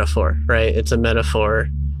is a metaphor, right? It's a metaphor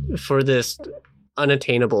for this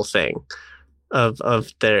unattainable thing of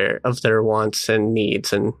their wants and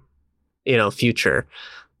needs and, you know, future.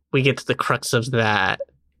 We get to the crux of that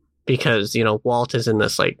because, you know, Walt is in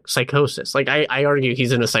this like psychosis. Like I argue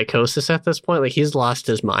he's in a psychosis at this point. Like he's lost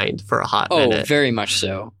his mind for a hot minute. Oh, very much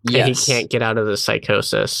so. Yes. And he can't get out of the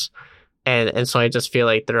psychosis. And so I just feel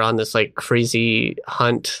like they're on this like crazy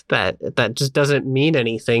hunt that just doesn't mean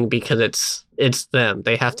anything because it's them.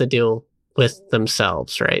 They have to deal with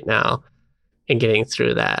themselves right now and getting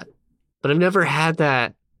through that. But I've never had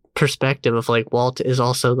that perspective of like Walt is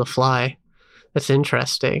also the fly. That's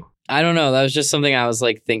interesting. I don't know. That was just something I was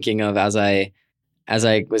like thinking of as I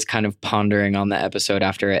was kind of pondering on the episode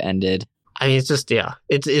after it ended. I mean, it's just, yeah,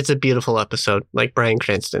 it's a beautiful episode. Like Bryan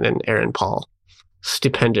Cranston and Aaron Paul.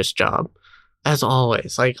 Stupendous job, as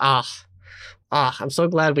always. Like, I'm so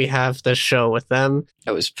glad we have this show with them.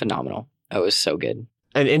 It was phenomenal. It was so good.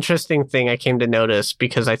 An interesting thing I came to notice,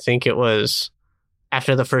 because I think it was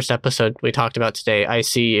after the first episode we talked about today, I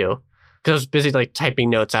See You, because I was busy like typing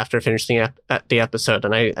notes after finishing the episode,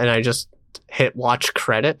 and I just hit watch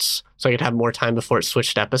credits so I could have more time before it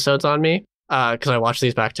switched episodes on me, because I watched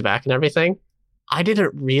these back to back and everything. I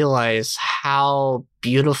didn't realize how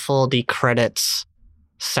beautiful the credits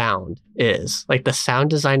sound is. Like the sound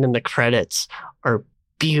design in the credits are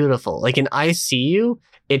beautiful. Like in I See You,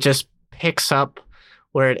 it just picks up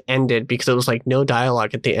where it ended, because it was like no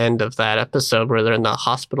dialogue at the end of that episode where they're in the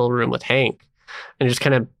hospital room with Hank, and it just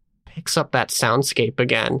kind of picks up that soundscape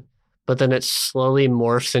again. But then it slowly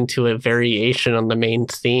morphs into a variation on the main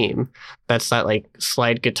theme. That's that like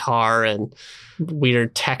slide guitar and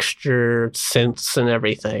weird texture synths and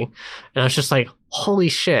everything. And I was just like, holy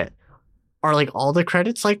shit, are like all the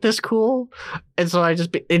credits like this cool? And so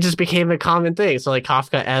it just became a common thing. So like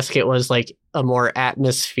Kafkaesque, it was like a more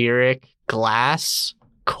atmospheric glass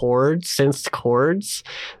synth chords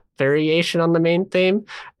variation on the main theme.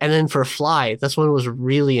 And then for Fly, this one was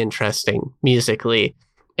really interesting musically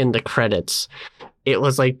in the credits. It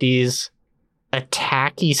was like these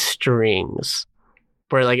attacky strings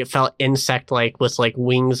where like it felt insect like with like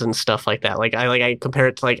wings and stuff like that. I compare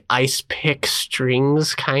it to like ice pick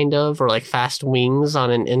strings kind of, or like fast wings on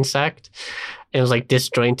an insect. It was like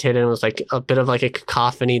disjointed, and it was like a bit of like a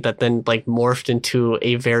cacophony that then like morphed into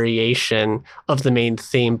a variation of the main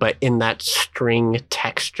theme, but in that string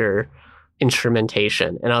texture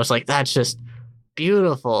instrumentation. And I was like, that's just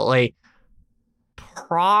beautiful. Like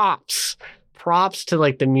props to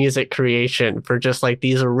like the music creation for just like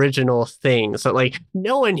these original things that like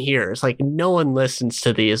no one hears, like no one listens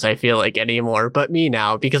to these, I feel like, anymore but me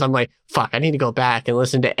now, because I'm like, fuck, I need to go back and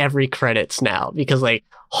listen to every credits now, because like,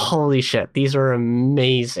 holy shit, these are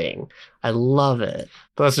amazing. I love it.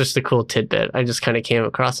 But that's just a cool tidbit I just kind of came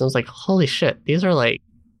across, and I was like, holy shit, these are like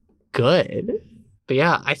good. But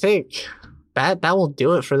yeah, I think that will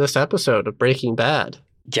do it for this episode of Breaking Bad.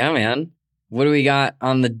 Yeah, man. What do we got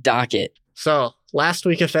on the docket? So last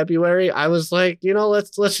week of February, I was like,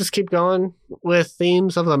 let's just keep going with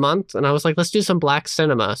themes of the month. And I was like, let's do some Black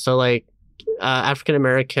cinema. So like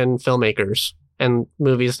African-American filmmakers and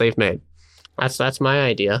movies they've made. That's my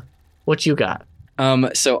idea. What you got?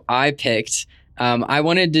 So I picked, I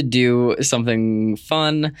wanted to do something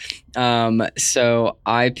fun. So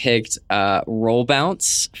I picked Roll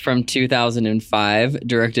Bounce from 2005,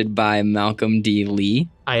 directed by Malcolm D. Lee.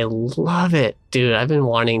 I love it, dude. I've been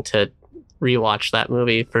wanting to rewatch that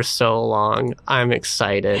movie for so long. I'm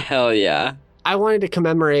excited. Hell yeah. I wanted to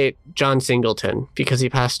commemorate John Singleton because he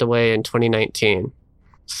passed away in 2019.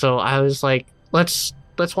 So I was like, let's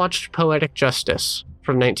watch Poetic Justice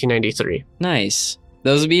from 1993. Nice.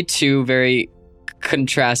 Those would be two very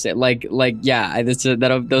contrasted,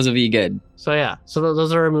 those would be good. So yeah, so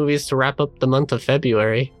those are our movies to wrap up the month of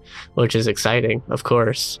February, which is exciting, of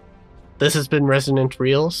course. This has been Resonant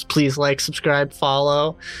Reels. Please like, subscribe,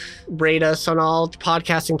 follow, rate us on all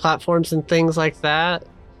podcasting platforms and things like that.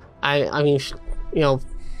 I mean,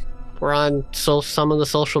 we're on some of the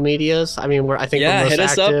social medias. I mean, I think we're most hit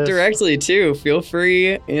us active. Up directly too. Feel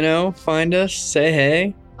free, find us, say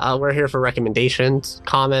hey. We're here for recommendations,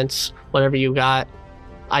 comments, whatever you got,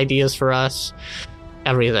 ideas for us,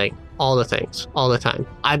 everything, all the things, all the time.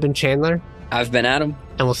 I've been Chandler. I've been Adam.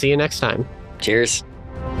 And we'll see you next time. Cheers.